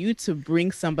so for you to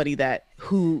bring somebody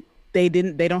who they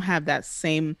don't have that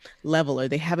same level, or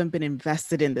they haven't been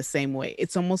invested in the same way,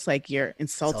 it's almost like you're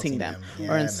insulting them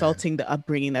or insulting the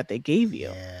upbringing that they gave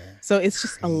you. So it's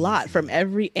just a lot from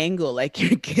every angle. Like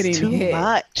you're getting hit.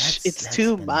 It's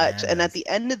too much. And at the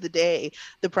end of the day,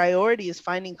 the priority is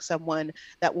finding someone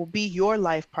that will be your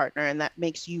life partner and that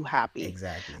makes you happy.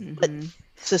 Exactly. But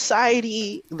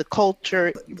society, the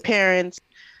culture, your parents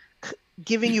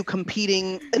giving you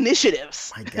competing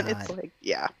initiatives. My God. And it's like,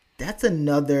 that's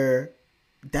another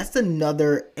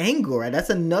angle, right?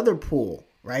 That's another pull,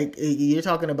 right? You're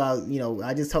talking about,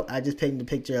 I just painted the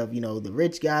picture of, the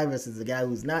rich guy versus the guy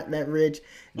who's not that rich.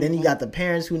 Then you got the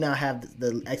parents who now have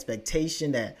the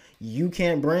expectation that you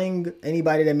can't bring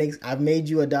anybody I've made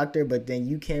you a doctor, but then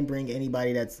you can't bring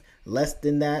anybody that's less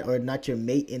than that or not your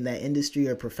mate in that industry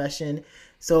or profession.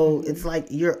 So it's like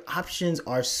your options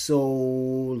are so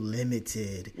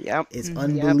limited. It's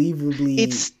unbelievably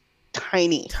it's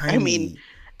tiny. I mean,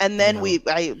 and then we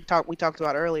talked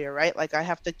about earlier, right? Like I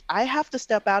have to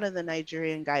step out of the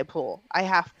Nigerian guy pool. I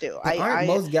have to. Aren't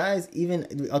most guys,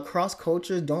 even across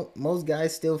cultures, don't most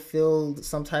guys still feel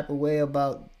some type of way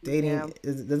about dating?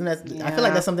 Doesn't that? I feel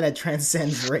like that's something that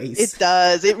transcends race. It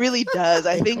does. It really does.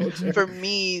 I think for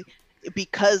me,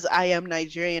 because I am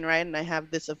Nigerian, right, and I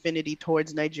have this affinity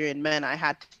towards Nigerian men, I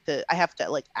have to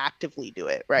like actively do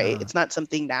it, right? It's not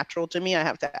something natural to me. I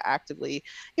have to actively,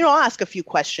 I'll ask a few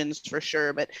questions for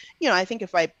sure, but I think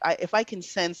if I can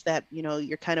sense that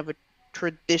you're kind of a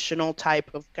traditional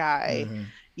type of guy,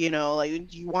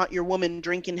 like you want your woman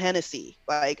drinking Hennessy,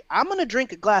 like I'm gonna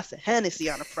drink a glass of Hennessy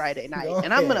on a Friday night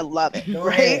and I'm gonna love it,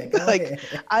 right?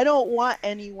 I don't want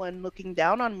anyone looking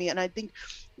down on me, and I think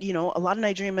a lot of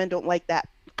Nigerian men don't like that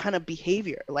kind of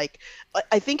behavior. Like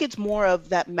I think it's more of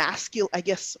that masculine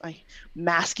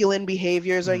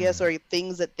behaviors, I guess, or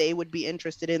things that they would be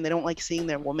interested in. They don't like seeing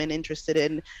their woman interested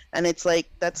in, and it's like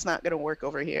that's not going to work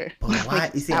over here. But why?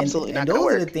 Like, you see, absolutely and not. Those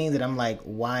work. are the things that I'm like,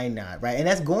 why not, right? And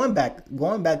that's going back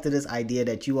to this idea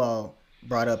that you all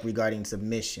brought up regarding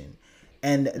submission.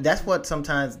 And that's what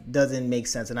sometimes doesn't make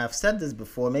sense. And I've said this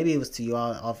before, maybe it was to you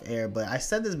all off air, but I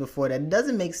said this before, that it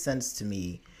doesn't make sense to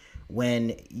me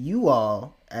when you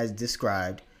all, as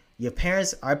described,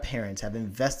 our parents have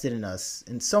invested in us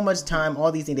in so much time,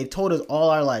 all these things. They've told us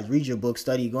all our lives, read your book,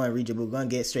 study, go and read your book, go and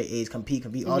get straight A's, compete,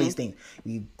 all these things.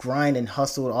 We grind and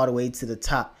hustle all the way to the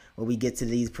top where we get to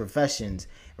these professions,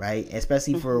 right?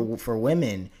 Especially for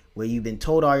women, where you've been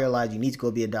told all your lives, you need to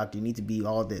go be a doctor, you need to be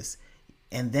all this.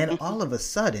 And then all of a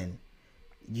sudden,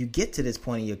 you get to this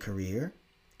point in your career,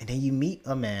 and then you meet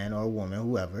a man or a woman,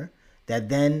 whoever, that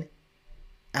then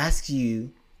asks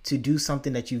you to do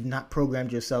something that you've not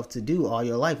programmed yourself to do all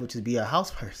your life, which is be a house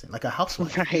person, like a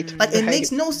housewife. Right. Like it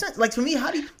makes no sense. Like for me,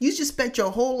 how do you just spent your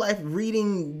whole life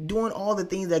reading, doing all the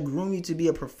things that groom you to be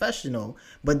a professional,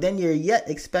 but then you're yet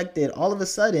expected all of a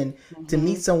sudden to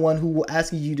meet someone who will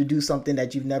ask you to do something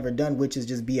that you've never done, which is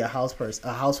just be a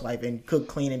housewife and cook,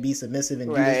 clean, and be submissive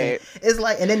and do this thing. It's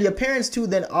like, and then your parents too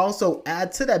then also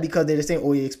add to that, because they're saying,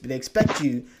 they expect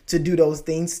you to do those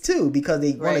things too, because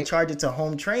they want to charge it to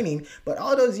home training. But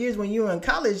all those years when you were in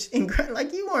college,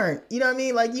 like you weren't, you know what I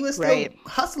mean? Like you were still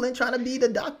hustling, trying to be the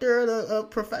doctor or the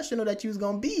professional that you was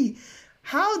going to be.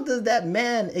 How does that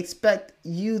man expect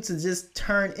you to just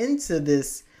turn into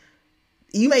this?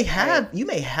 You may have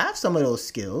some of those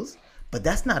skills, but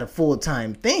that's not a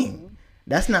full-time thing.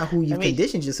 That's not who you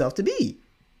conditioned yourself to be.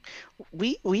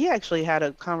 We actually had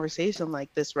a conversation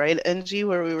like this, right, NG,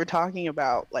 where we were talking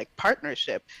about like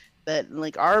partnership, that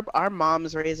like our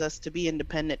moms raise us to be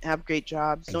independent, have great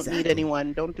jobs, don't need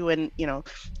anyone, don't do any,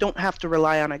 don't have to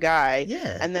rely on a guy.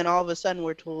 And then all of a sudden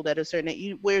we're told at a certain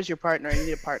age, where's your partner? You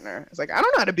need a partner. It's like, I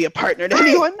don't know how to be a partner to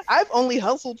anyone. I've only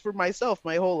hustled for myself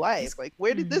my whole life. Like,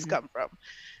 where did this come from?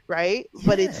 right?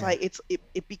 But it's like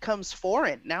it becomes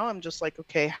foreign. Now I'm just like,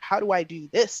 okay, how do I do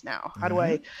this now? How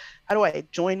do I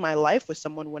join my life with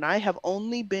someone when I have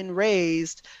only been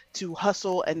raised to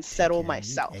hustle and settle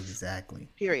myself? Exactly.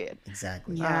 Period.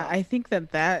 Exactly. Yeah, I think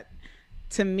that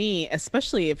to me,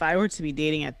 especially if I were to be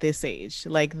dating at this age,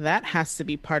 like that has to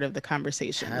be part of the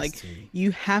conversation. Like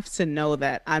you have to know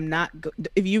that I'm not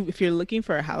if you're looking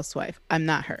for a housewife, I'm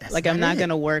not her. Like I'm not going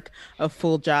to work a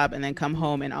full job and then come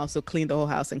home and also clean the whole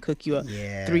house and cook you a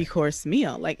 3-course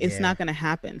meal. Like it's not going to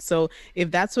happen. So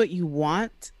if that's what you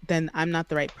want, then I'm not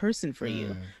the right person for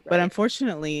you. But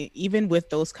unfortunately, even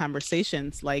with those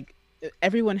conversations, like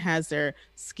everyone has their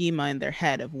schema in their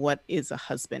head of what is a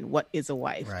husband, what is a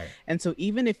wife. Right. And so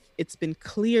even if it's been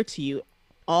clear to you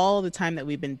all the time that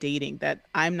we've been dating that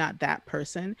I'm not that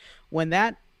person, when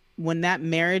that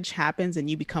marriage happens and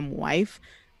you become wife,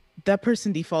 that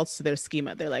person defaults to their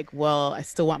schema. They're like, well, I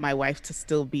still want my wife to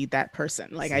still be that person.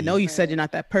 Like, I know you said you're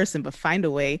not that person, but find a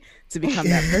way to become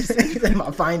that person.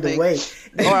 I'll find a way.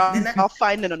 Or I'll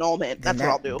find an annulment. That's what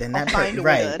I'll do. I'll find a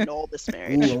way to annul this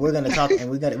marriage. Ooh, we're going to talk, and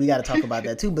we got to talk about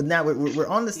that too. But now we're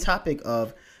on this topic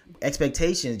of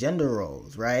expectations, gender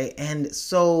roles, right? And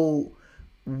so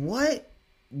what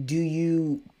do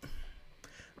you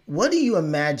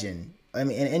imagine? I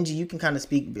mean, and Angie, you can kind of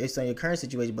speak based on your current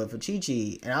situation, but for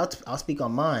Chi-Chi, and I'll speak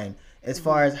on mine as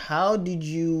far as how did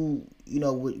you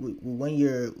know, when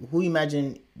who you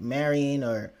imagine marrying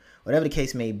or whatever the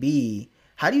case may be,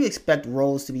 how do you expect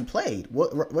roles to be played?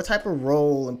 What type of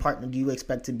role and partner do you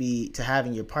expect to have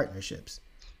in your partnerships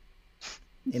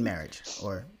in marriage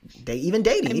or even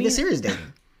dating, even serious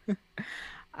dating?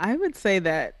 I would say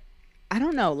that, I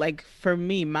don't know, like for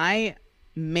me, my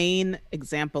main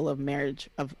example of marriage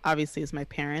obviously is my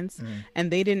parents,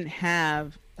 and they didn't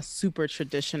have a super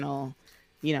traditional,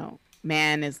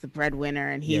 man is the breadwinner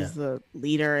and he's the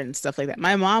leader and stuff like that.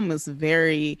 My mom was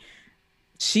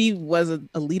she was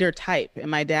a leader type, and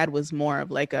my dad was more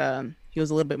of like he was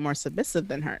a little bit more submissive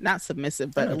than her. Not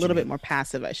submissive, but a little bit more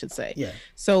passive, I should say. Yeah.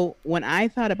 So when I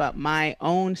thought about my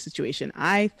own situation,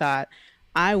 I thought,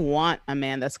 I want a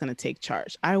man that's going to take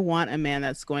charge. I want a man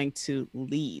that's going to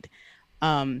lead.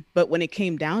 But when it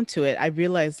came down to it, I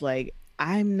realized like,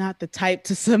 I'm not the type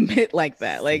to submit like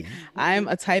that. Like I'm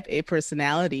a type A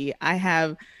personality. I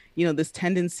have, this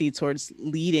tendency towards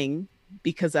leading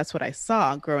because that's what I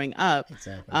saw growing up.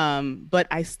 Exactly. But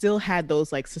I still had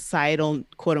those like societal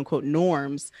quote unquote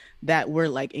norms that were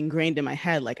like ingrained in my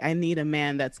head. Like I need a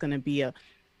man that's going to be a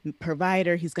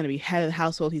provider. He's going to be head of the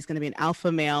household. He's going to be an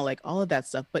alpha male, like all of that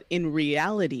stuff. But in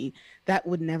reality, that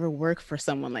would never work for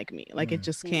someone like me. Like it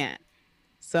just can't.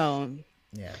 So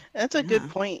yeah, that's a good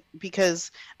point, because,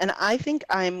 and I think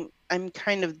I'm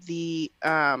kind of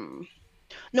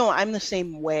no, I'm the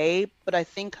same way, but I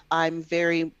think I'm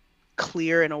very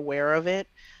clear and aware of it.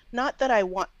 Not that I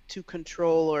want to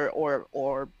control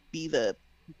or be the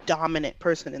dominant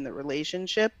person in the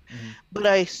relationship, but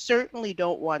I certainly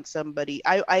don't want somebody.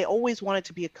 I always want it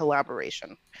to be a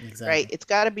collaboration. Exactly. Right? It's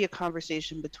got to be a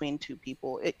conversation between two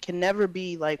people. It can never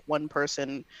be like one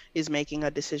person is making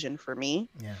a decision for me.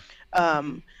 Yeah.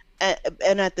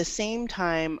 And at the same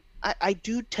time, I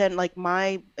do tend, like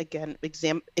my, again,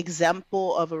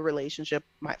 example of a relationship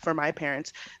for my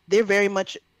parents, they're very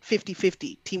much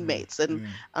 50-50 teammates. And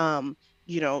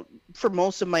for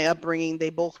most of my upbringing, they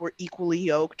both were equally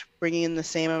yoked, bringing in the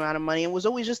same amount of money. It was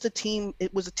always just a team.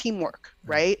 It was a teamwork,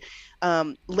 right?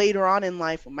 Later on in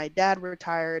life, when my dad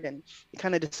retired and he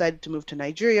kind of decided to move to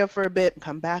Nigeria for a bit and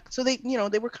come back. So they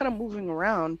were kind of moving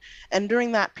around. And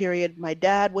during that period, my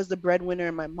dad was the breadwinner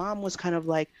and my mom was kind of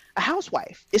like a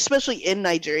housewife, especially in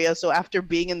Nigeria. So after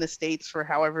being in the States for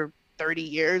however 30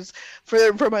 years,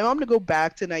 for my mom to go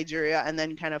back to Nigeria and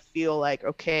then kind of feel like,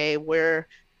 okay, where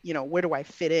do I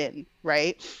fit in,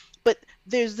 right? But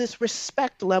there's this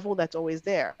respect level that's always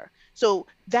there. So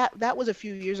that was a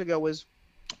few years ago, was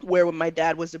where when my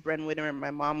dad was the breadwinner and my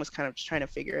mom was kind of just trying to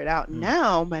figure it out.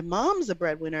 Now my mom's the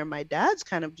breadwinner and my dad's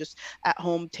kind of just at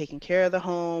home taking care of the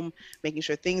home, making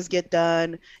sure things get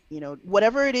done,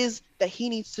 whatever it is that he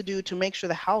needs to do to make sure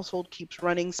the household keeps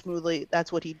running smoothly.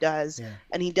 That's what he does. Yeah.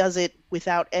 And he does it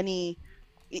without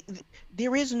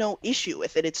there is no issue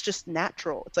with it. It's just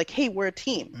natural. It's like, hey, we're a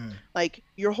team. Like,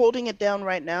 you're holding it down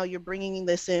right now. You're bringing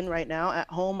this in right now. At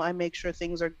home, I make sure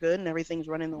things are good and everything's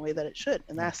running the way that it should.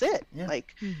 And that's it. Yeah.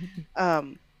 Like,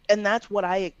 and that's what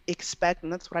I expect.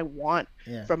 And that's what I want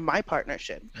from my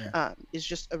partnership, is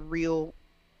just a real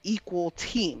equal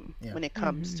team when it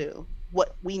comes to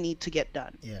what we need to get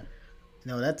done. Yeah.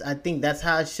 No, I think that's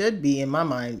how it should be in my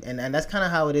mind. And that's kind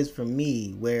of how it is for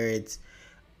me, where it's,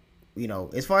 you know,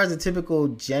 as far as the typical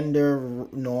gender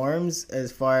norms,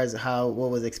 as far as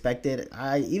what was expected,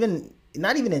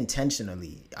 not even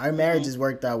intentionally, our marriage has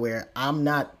worked out where I'm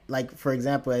not, like, for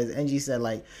example, as Angie said,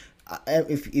 like,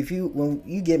 when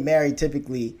you get married,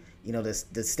 typically, you know,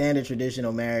 the standard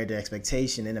traditional marriage, the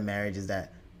expectation in a marriage is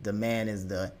that the man is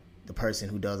the person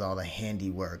who does all the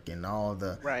handiwork and all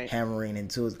the hammering and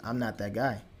tools. I'm not that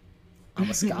guy. I'm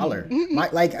a scholar.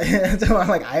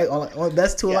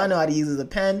 Best tool I know how to use is a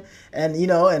pen, and you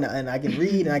know, and I can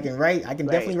read and I can write. I can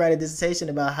definitely write a dissertation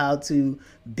about how to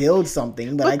build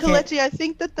something, but I can't. Kelechi, I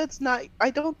think that's not. I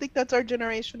don't think that's our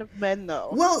generation of men,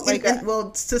 though. Well,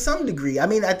 well, to some degree. I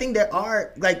mean, I think there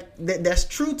are that's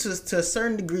true to a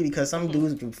certain degree, because some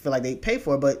dudes feel like they pay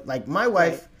for it, but like my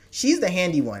wife. She's the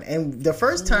handy one. And the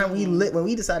first time when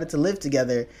we decided to live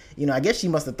together, you know, I guess she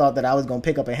must have thought that I was going to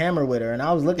pick up a hammer with her. And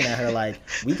I was looking at her like,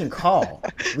 we can call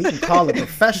a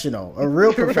professional, a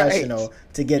real professional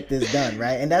to get this done,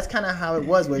 right? And that's kind of how it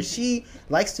was, where she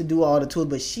likes to do all the tools,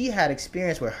 but she had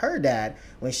experience with her dad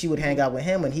when she would hang out with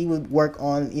him, when he would work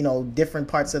on, you know, different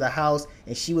parts of the house,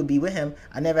 and she would be with him.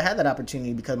 I never had that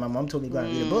opportunity because my mom told me to go out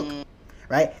and read a book,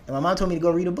 right? And my mom told me to go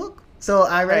read a book. So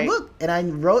I read a book, and I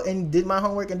wrote and did my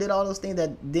homework and did all those things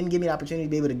that didn't give me the opportunity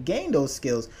to be able to gain those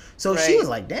skills. So she was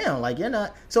like, damn, like, you're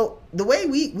not. So the way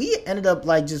we ended up,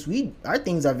 like, our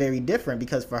things are very different,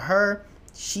 because for her,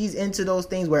 she's into those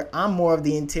things where I'm more of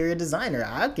the interior designer.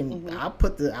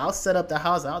 I'll set up the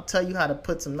house. I'll tell you how to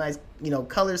put some nice, you know,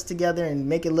 colors together and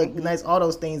make it look nice, all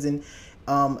those things. And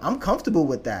I'm comfortable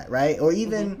with that, right? Or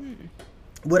even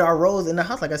with our roles in the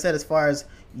house, like I said, as far as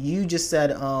you just said,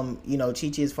 you know,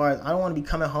 Chi-Chi, as far as I don't want to be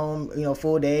coming home, you know,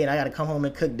 full day, and I got to come home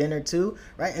and cook dinner too,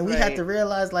 right? And we had to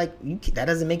realize, like, that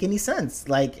doesn't make any sense.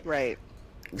 Like,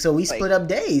 so we split up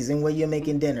days and when you're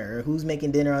making dinner, or who's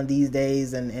making dinner on these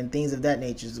days, and things of that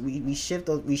nature. So we share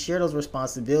those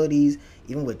responsibilities,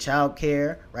 even with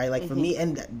childcare, right? Like for me,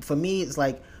 it's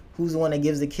like, who's the one that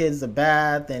gives the kids a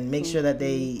bath and make sure that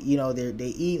they, you know, they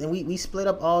eat, and we split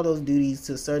up all those duties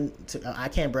to I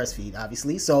can't breastfeed,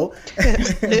 obviously, so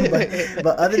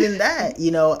but other than that, you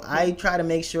know, I try to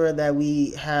make sure that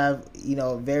we have, you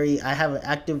know, I have an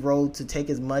active role to take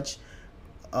as much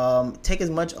of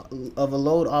a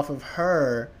load off of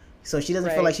her, so she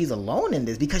doesn't feel like she's alone in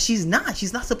this, because she's not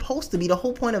supposed to be. The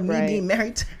whole point of me being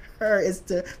married to her is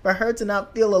for her to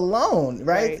not feel alone,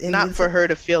 right? And not for her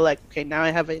to feel like, okay, now I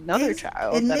have another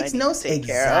child. It makes no sense.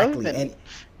 Exactly. And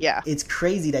it's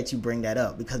crazy that you bring that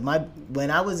up, because when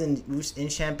I was in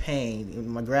Champaign in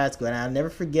my grad school, and I'll never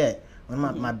forget, one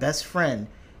of my best friend,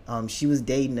 she was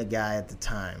dating a guy at the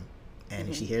time, and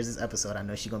if she hears this episode, I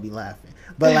know she's gonna be laughing,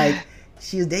 but like,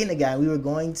 she was dating a guy. We were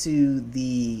going to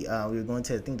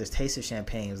I think the Taste of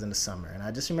Champagne. It was in the summer, and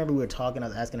I just remember we were talking. I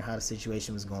was asking her how the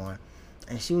situation was going,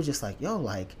 and she was just like, yo,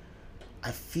 like, I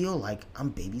feel like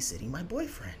I'm babysitting my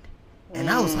boyfriend.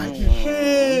 And I was like,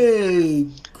 hey,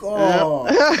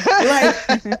 God. Like,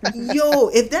 yo,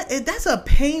 if that's a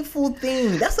painful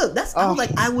thing, I was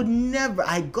like,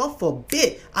 God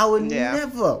forbid, I would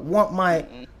never want my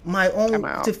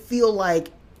own to feel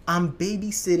like I'm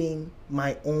babysitting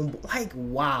my own, like,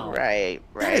 wow. Right.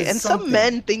 And some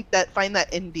men find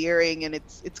that endearing, and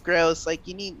it's gross. Like,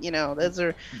 you need, you know, those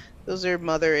are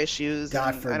mother issues.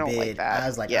 God forbid. I don't like that. I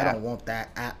was like, I don't want that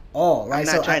at all. Right.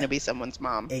 I'm not trying to be someone's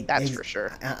mom. That's for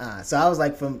sure. So I was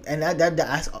like,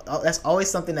 that's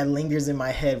always something that lingers in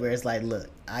my head, where it's like, look,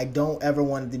 I don't ever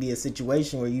want it to be a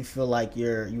situation where you feel like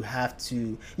you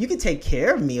can take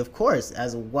care of me, of course,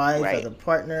 as a wife, as a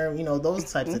partner, you know,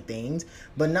 those types of things,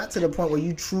 but not to the point where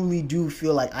you truly do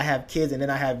feel like I have kids, and then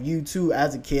I have you too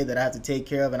as a kid that I have to take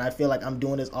care of, and I feel like I'm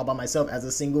doing this all by myself as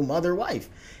a single mother wife.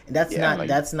 And that's not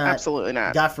absolutely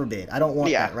not. God forbid. I don't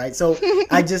want that, right? So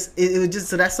I just it was just,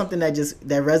 so that's something that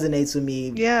resonates with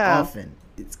me often.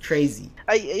 It's crazy.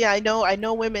 I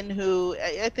know women who,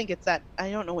 I think it's that,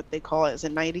 I don't know what they call it, is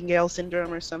it Nightingale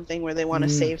syndrome or something, where they want to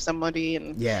save somebody,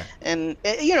 and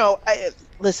you know,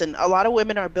 listen, a lot of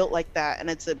women are built like that, and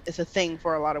it's a thing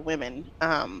for a lot of women.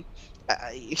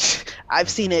 I've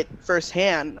seen it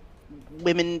firsthand.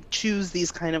 Women choose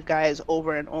these kind of guys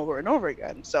over and over and over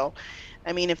again. So,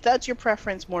 I mean, if that's your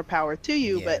preference, more power to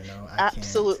you, but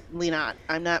absolutely not.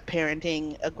 I'm not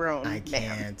parenting a grown man. I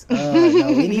can't. No,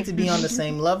 we need to be on the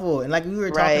same level. And like we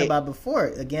were talking about before,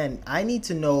 again, I need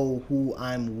to know who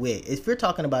I'm with. If you're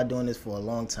talking about doing this for a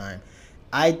long time,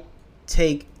 I've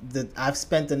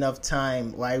spent enough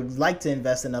time, or I would like to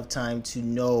invest enough time to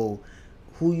know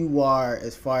who you are,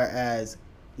 as far as,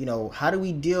 you know, how do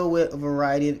we deal with a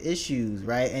variety of issues,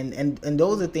 right? And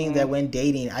those are things that when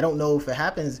dating, I don't know if it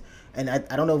happens. And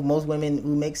I don't know if most women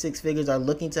who make six figures are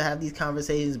looking to have these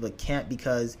conversations, but can't,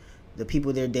 because the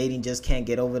people they're dating just can't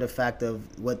get over the fact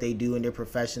of what they do in their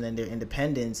profession and their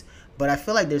independence. But I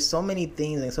feel like there's so many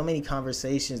things and so many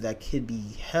conversations that could be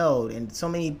held, and so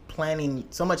much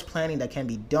planning that can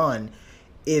be done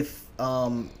if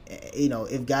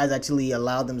if guys actually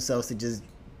allow themselves to just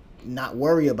not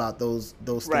worry about those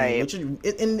things, which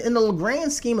in the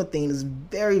grand scheme of things is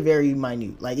very, very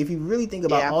minute. Like, if you really think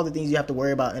about all the things you have to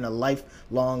worry about in a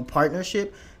lifelong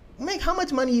partnership, how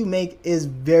much money you make is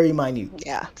very minute.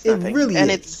 Yeah, it really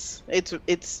and is.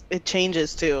 it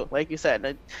changes too. Like you said,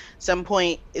 at some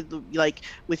point, like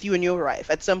with you and your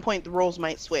wife, at some point the roles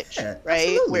might switch, right?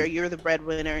 Absolutely. Where you're the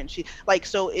breadwinner and she, like,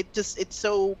 so it's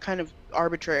so kind of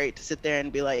arbitrary to sit there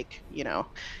and be like,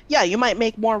 you might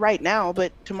make more right now,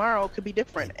 but tomorrow could be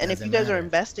different. And if you guys are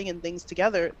investing in things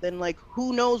together, then like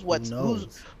who knows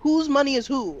whose money is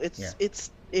who.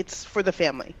 It's for the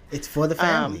family. It's for the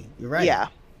family. You're right. Yeah.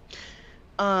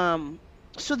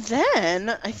 So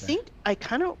then I think I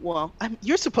kind of,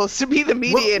 you're supposed to be the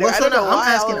mediator. I don't know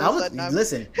why.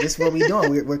 Listen, this is what we're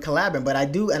doing. We're collaborating, but I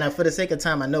do, and for the sake of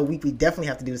time, I know we definitely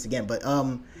have to do this again, but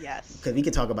yes, because we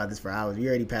could talk about this for hours. We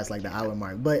already passed like the hour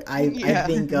mark, but I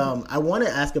think I want to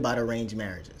ask about arranged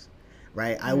marriages.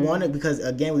 Right. I want to, because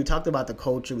again, we talked about the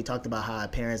culture. We talked about how our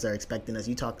parents are expecting us.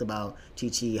 You talked about,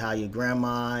 Chi, how your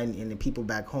grandma and the people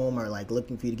back home are like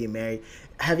looking for you to get married.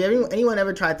 Have anyone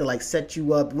ever tried to like set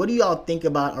you up? What do y'all think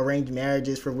about arranged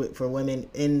marriages for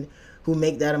women who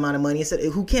make that amount of money?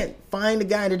 Who can't find a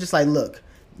guy and they're just like, look,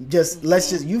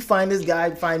 you find this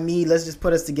guy, find me. Let's just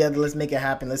put us together. Let's make it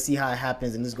happen. Let's see how it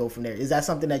happens and let's go from there. Is that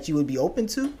something that you would be open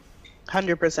to?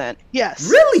 100%. Yes.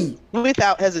 Really?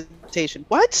 Without hesitation.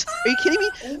 What? Are you kidding me?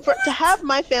 To have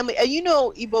my family, and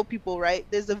Igbo people, right?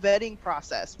 There's a vetting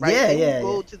process, right? They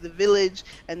will go to the village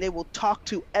and they will talk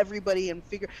to everybody and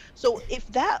figure. So if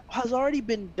that has already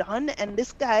been done and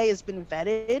this guy has been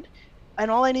vetted,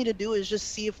 and all I need to do is just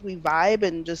see if we vibe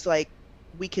and just like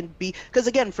we can be, because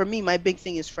again, for me, my big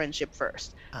thing is friendship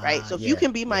first, right? So if you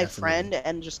can be my friend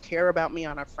and just care about me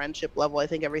on a friendship level, I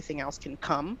think everything else can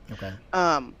come. Okay.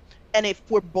 And if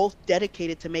we're both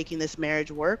dedicated to making this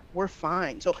marriage work, we're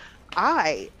fine. So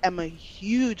I am a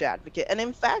huge advocate. And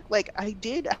in fact, like I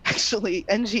did actually,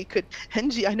 Engie,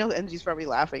 I know Engie's probably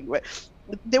laughing, but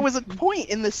there was a point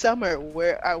in the summer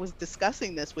where I was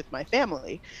discussing this with my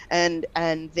family and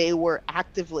they were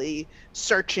actively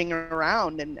searching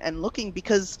around and looking,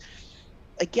 because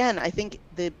again, I think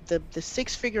the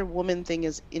six-figure woman thing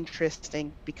is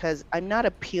interesting because I'm not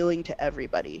appealing to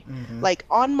everybody. Mm-hmm. Like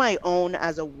on my own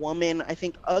as a woman, I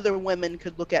think other women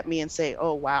could look at me and say,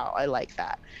 oh, wow, I like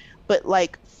that. But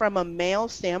like from a male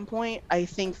standpoint, I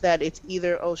think that it's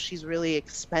either, oh, she's really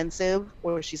expensive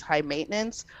or she's high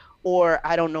maintenance, or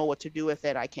I don't know what to do with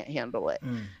it. I can't handle it.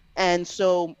 Mm. And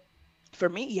so for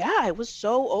me, I was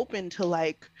so open to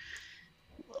like,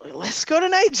 let's go to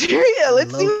Nigeria.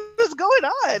 Let's see what's going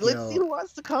on. Let's see who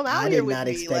wants to come out here with me. I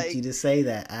did not expect you to say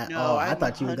that at all. I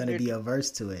thought you were going to be averse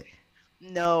to it.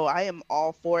 No, I am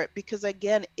all for it because,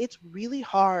 again, it's really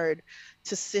hard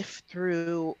to sift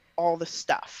through all the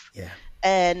stuff. Yeah.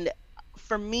 And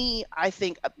for me, I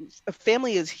think a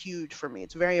family is huge for me.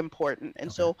 It's very important.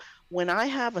 And so when I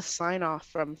have a sign off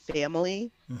from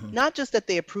family, mm-hmm. not just that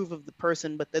they approve of the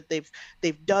person, but that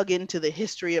they've dug into the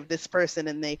history of this person,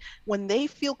 and when they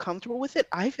feel comfortable with it,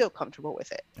 I feel comfortable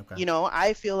with it. Okay.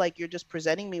 I feel like you're just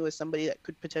presenting me with somebody that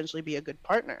could potentially be a good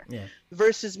partner,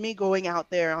 versus me going out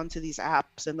there onto these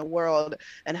apps in the world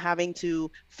and having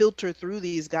to filter through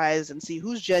these guys and see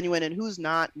who's genuine and who's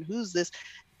not and who's this.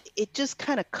 It just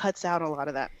kind of cuts out a lot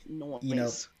of that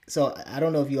noise. So I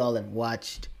don't know if you all have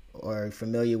watched or are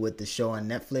familiar with the show on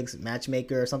Netflix,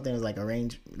 Matchmaker or something. It's like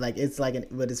arranged, like it's like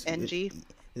NG.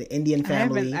 The Indian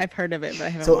Family. I've heard of it, but I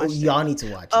haven't watched it. So y'all need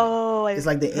to watch it. Oh, it's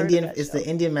like the Indian. It's the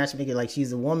Indian Matchmaker. Like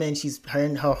she's a woman.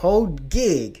 Her whole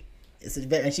gig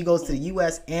and she goes to the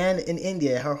U.S. and in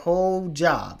India. Her whole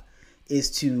job is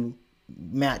to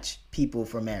match people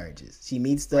for marriages. She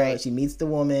meets the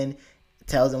woman,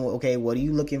 tells them, okay, what are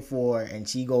you looking for? And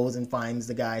she goes and finds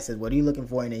the guy, says, what are you looking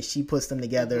for? And then she puts them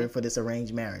together for this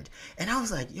arranged marriage. And I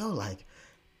was like,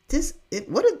 is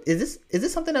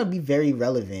this something that would be very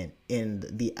relevant in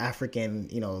the African,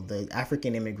 the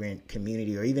African immigrant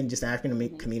community, or even just the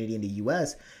African community in the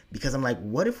U.S.? Because I'm like,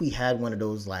 what if we had one of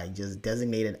those like just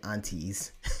designated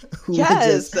aunties who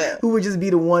would just be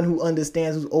the one who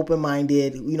understands, who's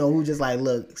open-minded, who just like,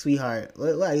 look, sweetheart,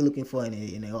 what are you looking for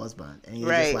in a husband? And you're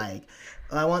just like,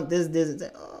 oh, I want this, and say,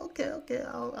 oh, okay,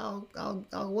 I'll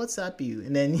WhatsApp you,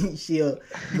 and then she'll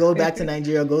go back to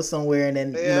Nigeria, go somewhere, and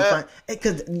then find,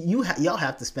 because y'all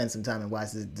have to spend some time and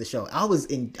watch the show. I was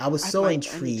was so I need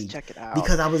to intrigued check it out.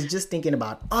 because I was just thinking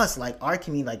about us, like our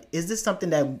community. Like, is this something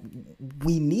that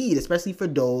we need, especially for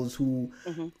those who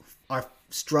are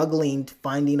struggling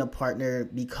finding a partner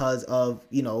because of,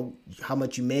 you know, how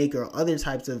much you make or other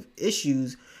types of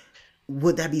issues?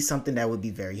 Would that be something that would be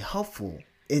very helpful?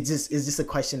 It's just a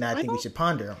question that I think we should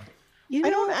ponder on. You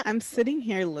know, I'm sitting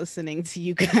here listening to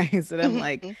you guys and I'm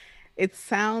like, it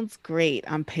sounds great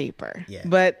on paper. Yeah.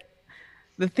 But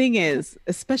the thing is,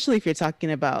 especially if you're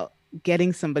talking about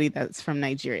getting somebody that's from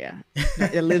Nigeria,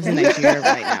 that lives in Nigeria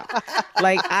right now.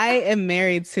 Like, I am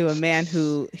married to a man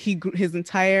who his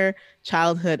entire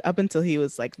childhood up until he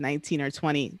was like 19 or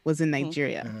 20 was in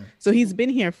Nigeria. So he's been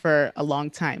here for a long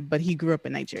time, but he grew up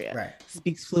in Nigeria. Right.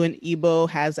 Speaks fluent Igbo,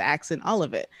 has accent, all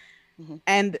of it.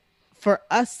 And for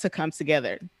us to come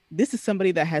together, this is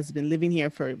somebody that has been living here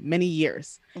for many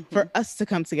years. For us to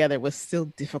come together was still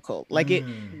difficult. Like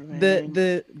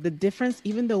the difference,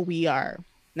 even though we are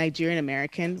Nigerian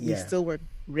American, we still were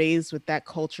raised with that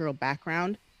cultural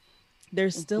background.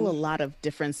 There's still a lot of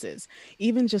differences,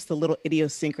 even just the little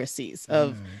idiosyncrasies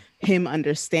of him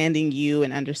understanding you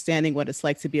and understanding what it's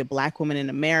like to be a Black woman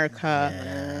in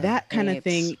America. That kind of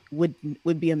thing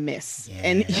would be a miss.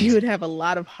 And you would have a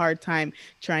lot of hard time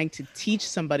trying to teach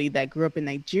somebody that grew up in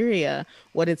Nigeria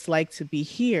what it's like to be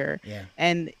here.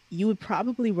 And you would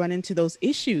probably run into those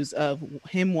issues of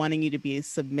him wanting you to be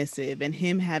submissive and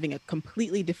him having a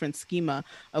completely different schema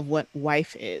of what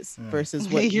wife is versus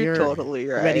what you're totally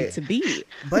right. ready to be.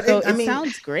 But so it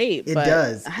sounds great. It but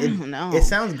does. I don't know. It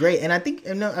sounds great. And I think,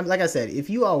 like I said, if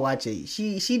you all watch it,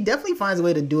 she definitely finds a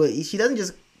way to do it. She doesn't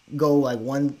just go like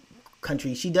one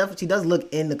country. She does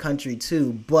look in the country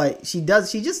too, but she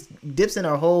just dips in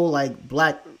her whole like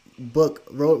Black book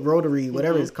rotary,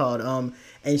 whatever it's called.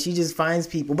 And she just finds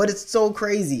people, but it's so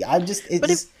crazy.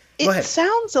 It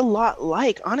sounds a lot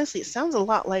like, honestly, it sounds a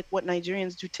lot like what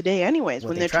Nigerians do today anyways,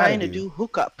 when they're trying to do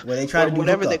hookup. When they try to do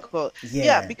whatever hookup. They call it.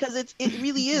 Yeah, because it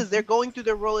really is. They're going through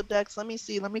their Rolodex.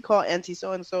 Let me call Auntie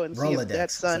so-and-so and see if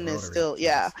that son is still,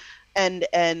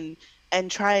 and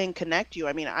try and connect you.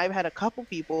 I mean, I've had a couple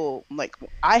people, like,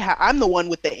 I'm the one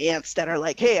with the aunts that are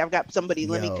like, hey, I've got somebody,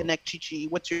 let me connect Chichi.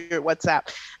 What's your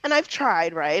WhatsApp? And I've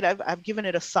tried, right? I've given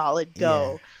it a solid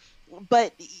go. Yeah.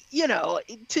 But, you know,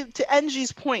 to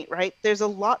Angie's point, right? There's a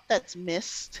lot that's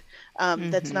missed,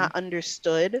 that's not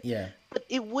understood. Yeah. But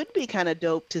it would be kind of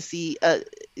dope to see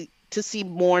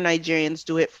more Nigerians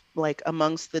do it, like,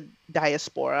 amongst the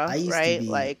diaspora, right?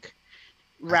 Like,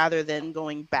 rather than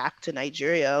going back to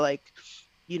Nigeria, like,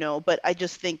 you know. But I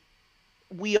just think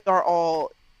we are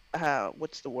all,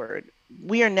 what's the word?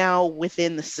 We are now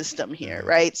within the system here,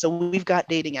 right? So we've got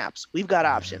dating apps, we've got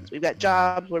options, we've got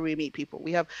jobs where we meet people.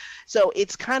 So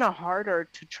it's kind of harder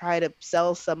to try to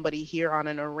sell somebody here on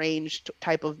an arranged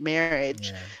type of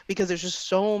marriage because there's just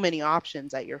so many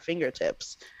options at your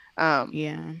fingertips. So,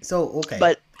 okay.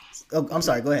 But I'm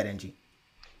sorry, go ahead, Angie.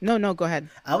 No, go ahead.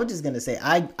 I was just gonna say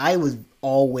I was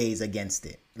always against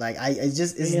it. Like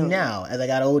now as I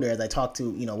got older, as I talk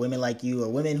to, you know, women like you or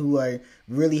women who are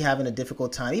really having a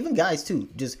difficult time, even guys too,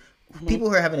 just people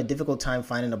who are having a difficult time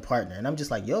finding a partner, and I'm just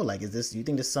like, yo, like, you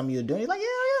think this is something you're doing? You're like,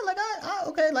 yeah, like I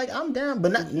okay, like I'm down,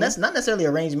 but not necessarily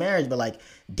arranged marriage, but like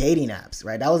dating apps,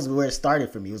 right? That was where it started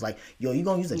for me. It was like, yo, you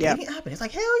gonna use a dating app? And it's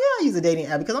like, hell yeah, I use a dating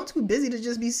app because I'm too busy to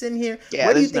just be sitting here.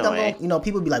 Where do you think I'm going? You know,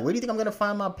 people be like, where do you think I'm gonna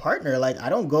find my partner? Like, I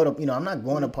don't go to, you know, I'm not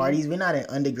going to parties. We're not in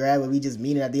undergrad where we just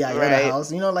meeting at the Iota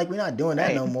house. You know, like, we're not doing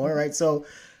that no more, right? So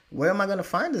where am I going to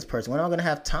find this person? When am I going to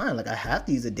have time? Like, I have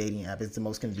to use a dating app. It's the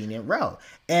most convenient route.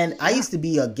 And I used to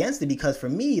be against it because for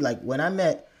me, like,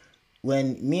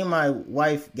 when me and my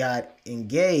wife got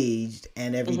engaged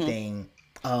and everything,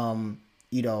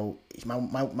 you know,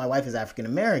 my wife is African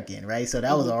American, right? So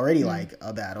that was already like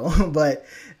a battle. But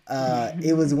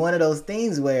it was one of those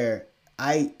things where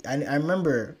I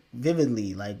remember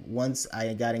vividly, like, once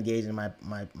I got engaged and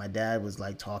my dad was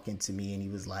like talking to me and he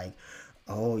was like,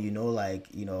 oh, you know, like,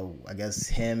 you know, I guess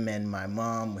him and my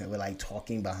mom were like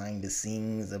talking behind the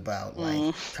scenes about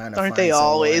like trying to Aren't find they someone.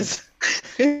 always?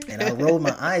 And I rolled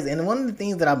my eyes. And one of the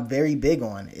things that I'm very big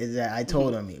on is that I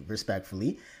told him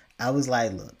respectfully, I was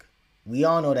like, look, we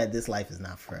all know that this life is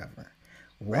not forever.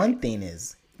 One thing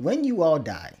is, when you all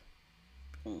die,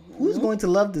 who's going to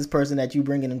love this person that you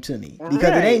bringing them to me?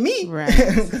 Because it ain't me. Right.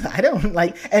 I don't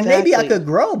like, and maybe I could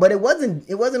grow, but it wasn't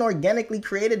organically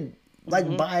created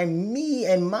like by me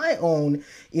and my own,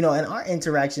 you know, and our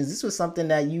interactions. This was something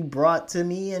that you brought to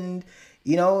me, and,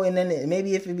 you know, and then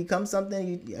maybe if it becomes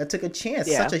something, I took a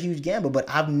chance, such a huge gamble. But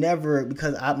I've never,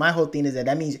 because my whole thing is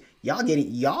that means y'all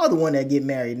the one that get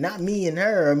married, not me and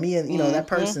her or me and, you know, that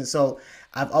person. So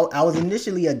I was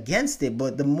initially against it,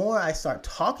 but the more I start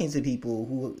talking to people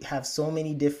who have so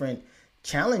many different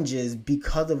challenges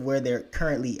because of where they're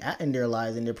currently at in their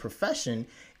lives and their profession,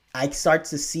 I start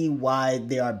to see why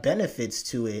there are benefits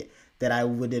to it that I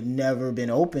would have never been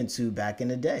open to back in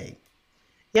the day.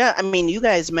 Yeah, I mean, you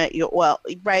guys met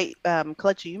right,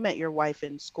 Kelechi, you met your wife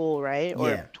in school, right?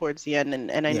 Or towards the end,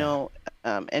 and I know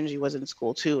Angie was in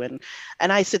school too, and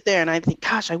I sit there and I think,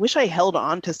 gosh, I wish I held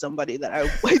on to somebody that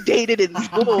I dated in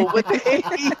school, but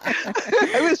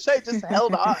I wish I just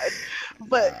held on.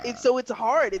 But it's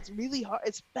hard. It's really hard,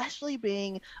 especially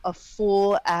being a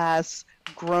full ass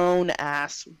grown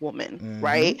ass woman,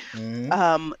 right?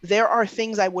 There are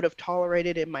things I would have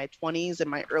tolerated in my 20s and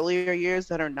my earlier years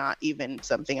that are not even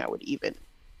something I would even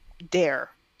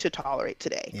dare to tolerate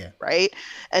today, right?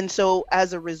 And so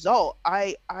as a result,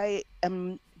 I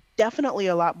am definitely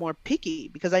a lot more picky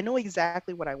because I know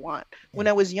exactly what I want. When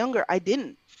I was younger, I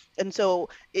didn't. And so,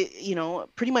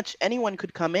 pretty much anyone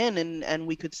could come in and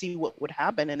we could see what would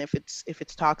happen. And if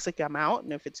it's toxic, I'm out.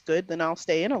 And if it's good, then I'll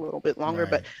stay in a little bit longer.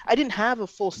 Right. But I didn't have a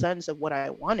full sense of what I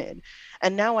wanted.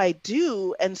 And now I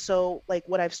do. And so like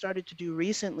what I've started to do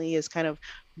recently is kind of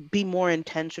be more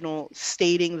intentional,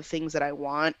 stating the things that I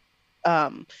want,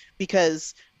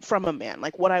 because from a man,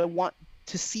 like what I want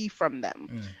to see from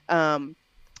them.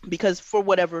 Because for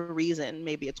whatever reason,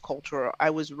 maybe it's cultural,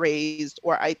 I was raised,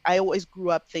 or I always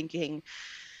grew up thinking,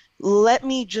 let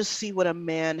me just see what a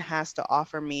man has to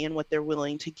offer me and what they're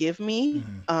willing to give me.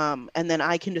 And then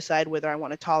I can decide whether I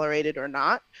want to tolerate it or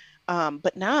not.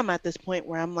 But now I'm at this point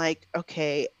where I'm like,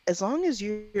 okay, as long as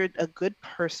you're a good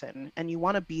person and you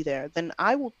want to be there, then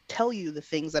I will tell you the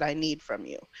things that I need from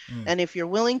you. And if you're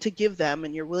willing to give them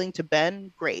and you're willing to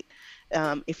bend, great.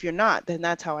 If you're not, then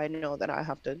that's how I know that I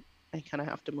kind of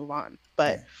have to move on.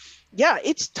 But yeah,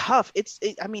 it's tough.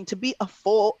 I mean, to be a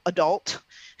full adult,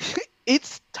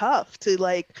 it's tough to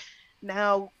like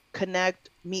now connect,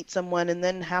 meet someone, and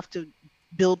then have to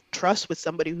build trust with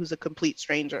somebody who's a complete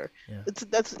stranger.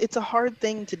 It's a hard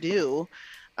thing to do.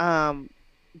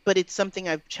 But it's something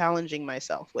I'm challenging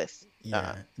myself with.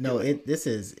 This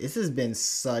has been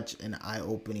such an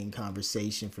eye-opening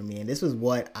conversation for me, and this was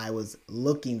what I was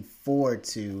looking forward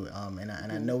to. And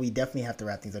I know we definitely have to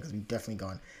wrap things up because we've definitely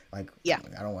gone like,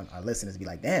 I don't want our listeners to be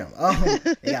like, damn,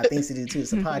 they got things to do too.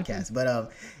 It's a podcast, but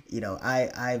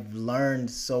I've learned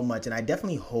so much, and I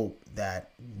definitely hope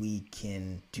that we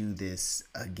can do this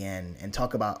again and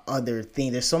talk about other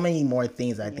things. There's so many more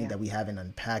things I think that we haven't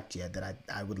unpacked yet that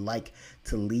I would like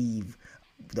to leave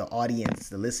the audience,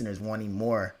 the listeners, wanting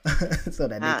more so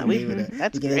that they can be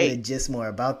able to gist more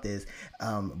about this.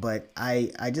 But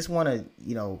I just want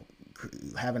to,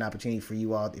 have an opportunity for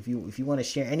you all, if you want to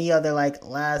share any other like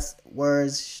last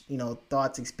words,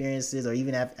 thoughts, experiences, or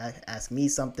even ask me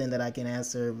something that I can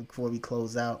answer before we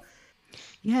close out.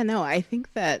 Yeah, no, I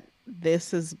think that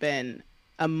this has been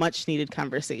a much needed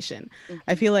conversation.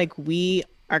 I feel like we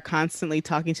are constantly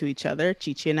talking to each other,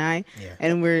 Chichi and I,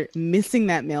 and we're missing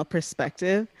that male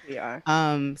perspective. We are.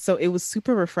 So it was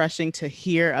super refreshing to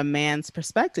hear a man's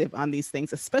perspective on these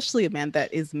things, especially a man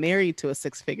that is married to a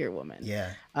six-figure woman.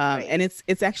 And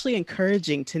it's actually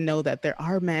encouraging to know that there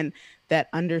are men that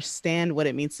understand what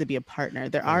it means to be a partner.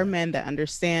 There are men that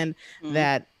understand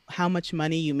that how much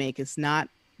money you make is not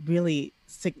really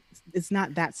it's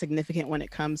not that significant when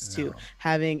it comes to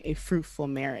having a fruitful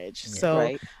marriage.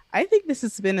 So I think this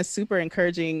has been a super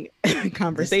encouraging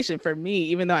conversation for me,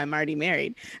 even though I'm already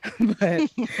married, but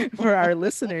for our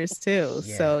listeners too.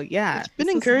 So it's been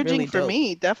encouraging really for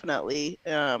me, definitely.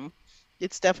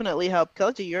 It's definitely helped.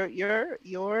 Kelechi,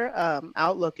 your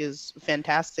outlook is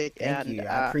fantastic. Thank you.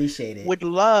 I appreciate it. Would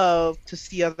love to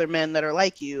see other men that are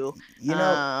like you.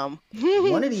 One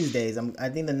of these days, I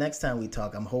think the next time we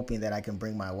talk, I'm hoping that I can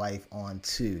bring my wife on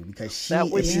too, because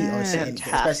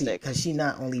especially because she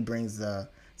not only brings the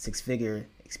six-figure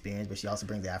experience, but she also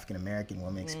brings the African American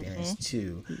woman experience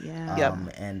too,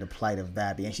 and the plight of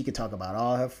that. And she could talk about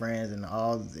all her friends and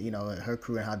all her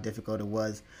crew and how difficult it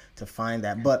was to find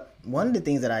that. But one of the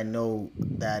things that I know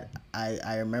that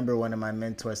I remember one of my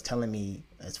mentors telling me,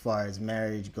 as far as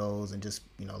marriage goes and just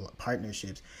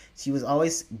partnerships, she was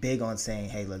always big on saying,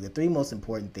 hey, look, the three most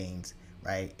important things,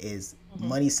 right, is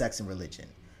money, sex, and religion.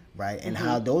 Right. And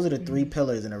how those are the three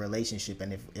pillars in a relationship.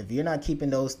 And if you're not keeping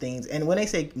those things, and when they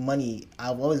say money,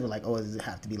 I've always been like, does it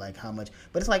have to be like how much?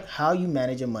 But it's like how you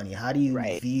manage your money. How do you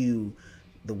view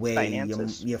the way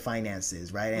your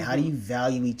finances, right? And how do you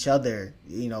value each other,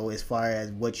 you know, as far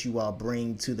as what you all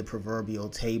bring to the proverbial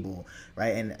table, right?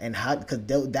 And how, because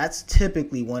that's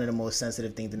typically one of the most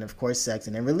sensitive things, and of course sex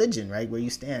and then religion, right, where you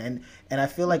stand. And I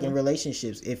feel like in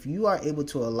relationships, if you are able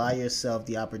to allow yourself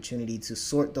the opportunity to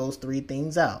sort those three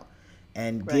things out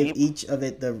and give each of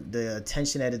it the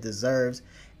attention that it deserves,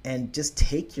 and just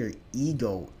take your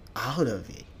ego out of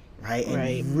it, right?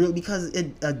 And really, because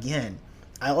it, again,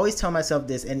 I always tell myself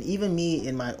this, and even me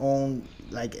in my own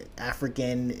like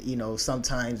African, you know,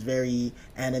 sometimes very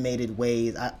animated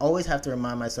ways, I always have to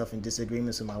remind myself in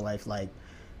disagreements with my wife, like,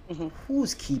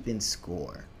 who's keeping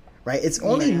score, right? It's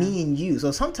only me and you.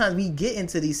 So sometimes we get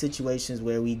into these situations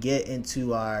where we get into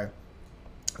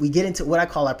what I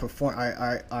call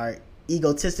our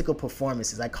egotistical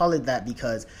performances. I call it that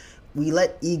because we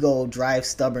let ego drive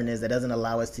stubbornness that doesn't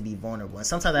allow us to be vulnerable. And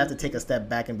sometimes I have to take a step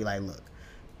back and be like, look,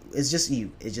 it's just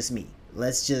you, it's just me.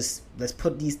 Let's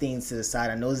put these things to the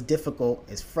side. I know it's difficult,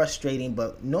 it's frustrating,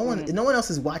 but no one else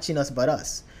is watching us but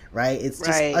us, right? It's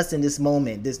just us in this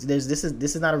moment. This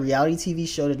is not a reality TV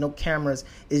show. There's no cameras.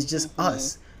 It's just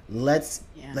us. Let's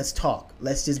talk.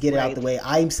 Let's just get it out the way.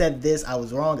 I said this, I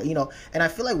was wrong, you know. And I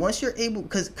feel like once you're able,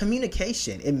 because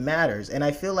communication, it matters. And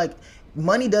I feel like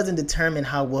money doesn't determine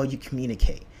how well you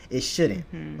communicate. It shouldn't,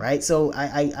 right? So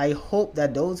I hope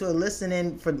that those who are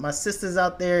listening, for my sisters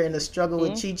out there in the struggle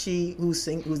with Chi-Chi,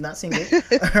 who's not single,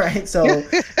 all right? So,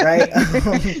 right?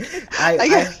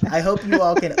 I hope you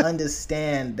all can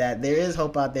understand that there is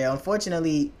hope out there.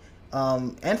 Unfortunately,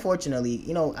 and fortunately,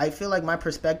 you know, I feel like my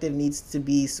perspective needs to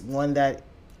be one that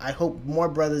I hope more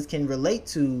brothers can relate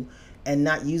to, and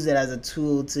not use it as a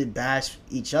tool to bash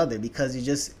each other, because you're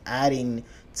just adding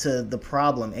to the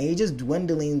problem, and you're just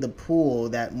dwindling the pool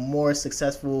that more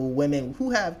successful women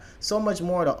who have so much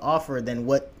more to offer than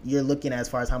what you're looking at as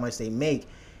far as how much they make.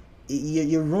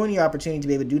 You're ruining your opportunity to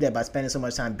be able to do that by spending so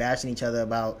much time bashing each other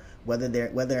about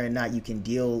whether or not you can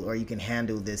deal or you can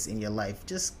handle this in your life.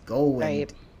 Just go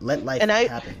and let life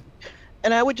happen.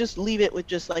 And I would just leave it with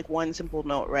just like one simple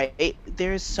note, right?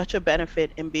 There's such a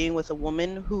benefit in being with a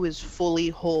woman who is fully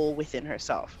whole within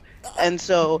herself. And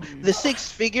so the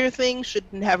six-figure thing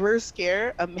should never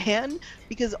scare a man,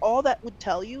 because all that would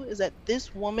tell you is that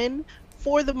this woman,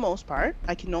 for the most part,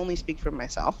 I can only speak for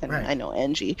myself, and I know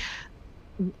Angie,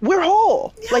 we're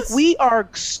whole. Yes. Like, we are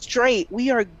straight. We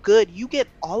are good. You get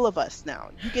all of us now.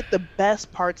 You get the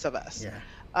best parts of us. Yeah.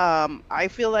 I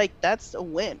feel like that's a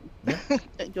win. Yeah.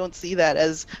 I don't see that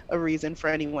as a reason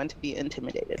for anyone to be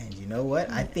intimidated. And you know what?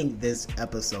 I think this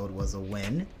episode was a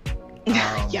win.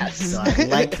 Yes. So I'd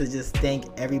like to just thank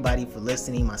everybody for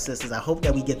listening, my sisters. I hope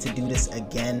that we get to do this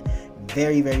again.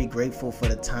 Very, very grateful for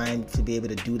the time to be able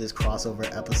to do this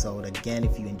crossover episode. Again,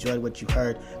 if you enjoyed what you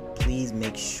heard, please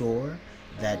make sure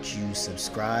that you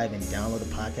subscribe and download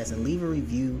the podcast and leave a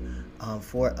review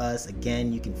for us.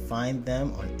 Again, you can find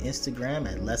them on Instagram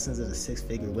at Lessons of the Six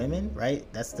Figure Women, right?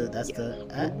 That's the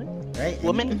right?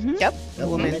 Woman. Yep.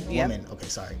 Woman. Okay,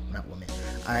 sorry, not woman.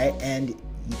 All right, and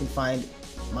you can find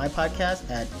my podcast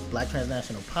at Black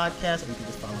Transnational Podcast, or you can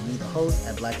just follow me, the host,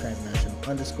 at Black Transnational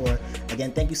 _.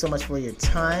 Again, thank you so much for your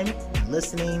time and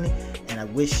listening, and I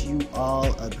wish you all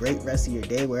a great rest of your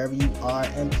day wherever you are,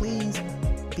 and please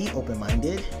be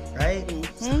open-minded, right?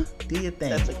 Do your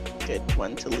thing. That's a good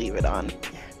one to leave it on.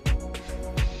 Yeah.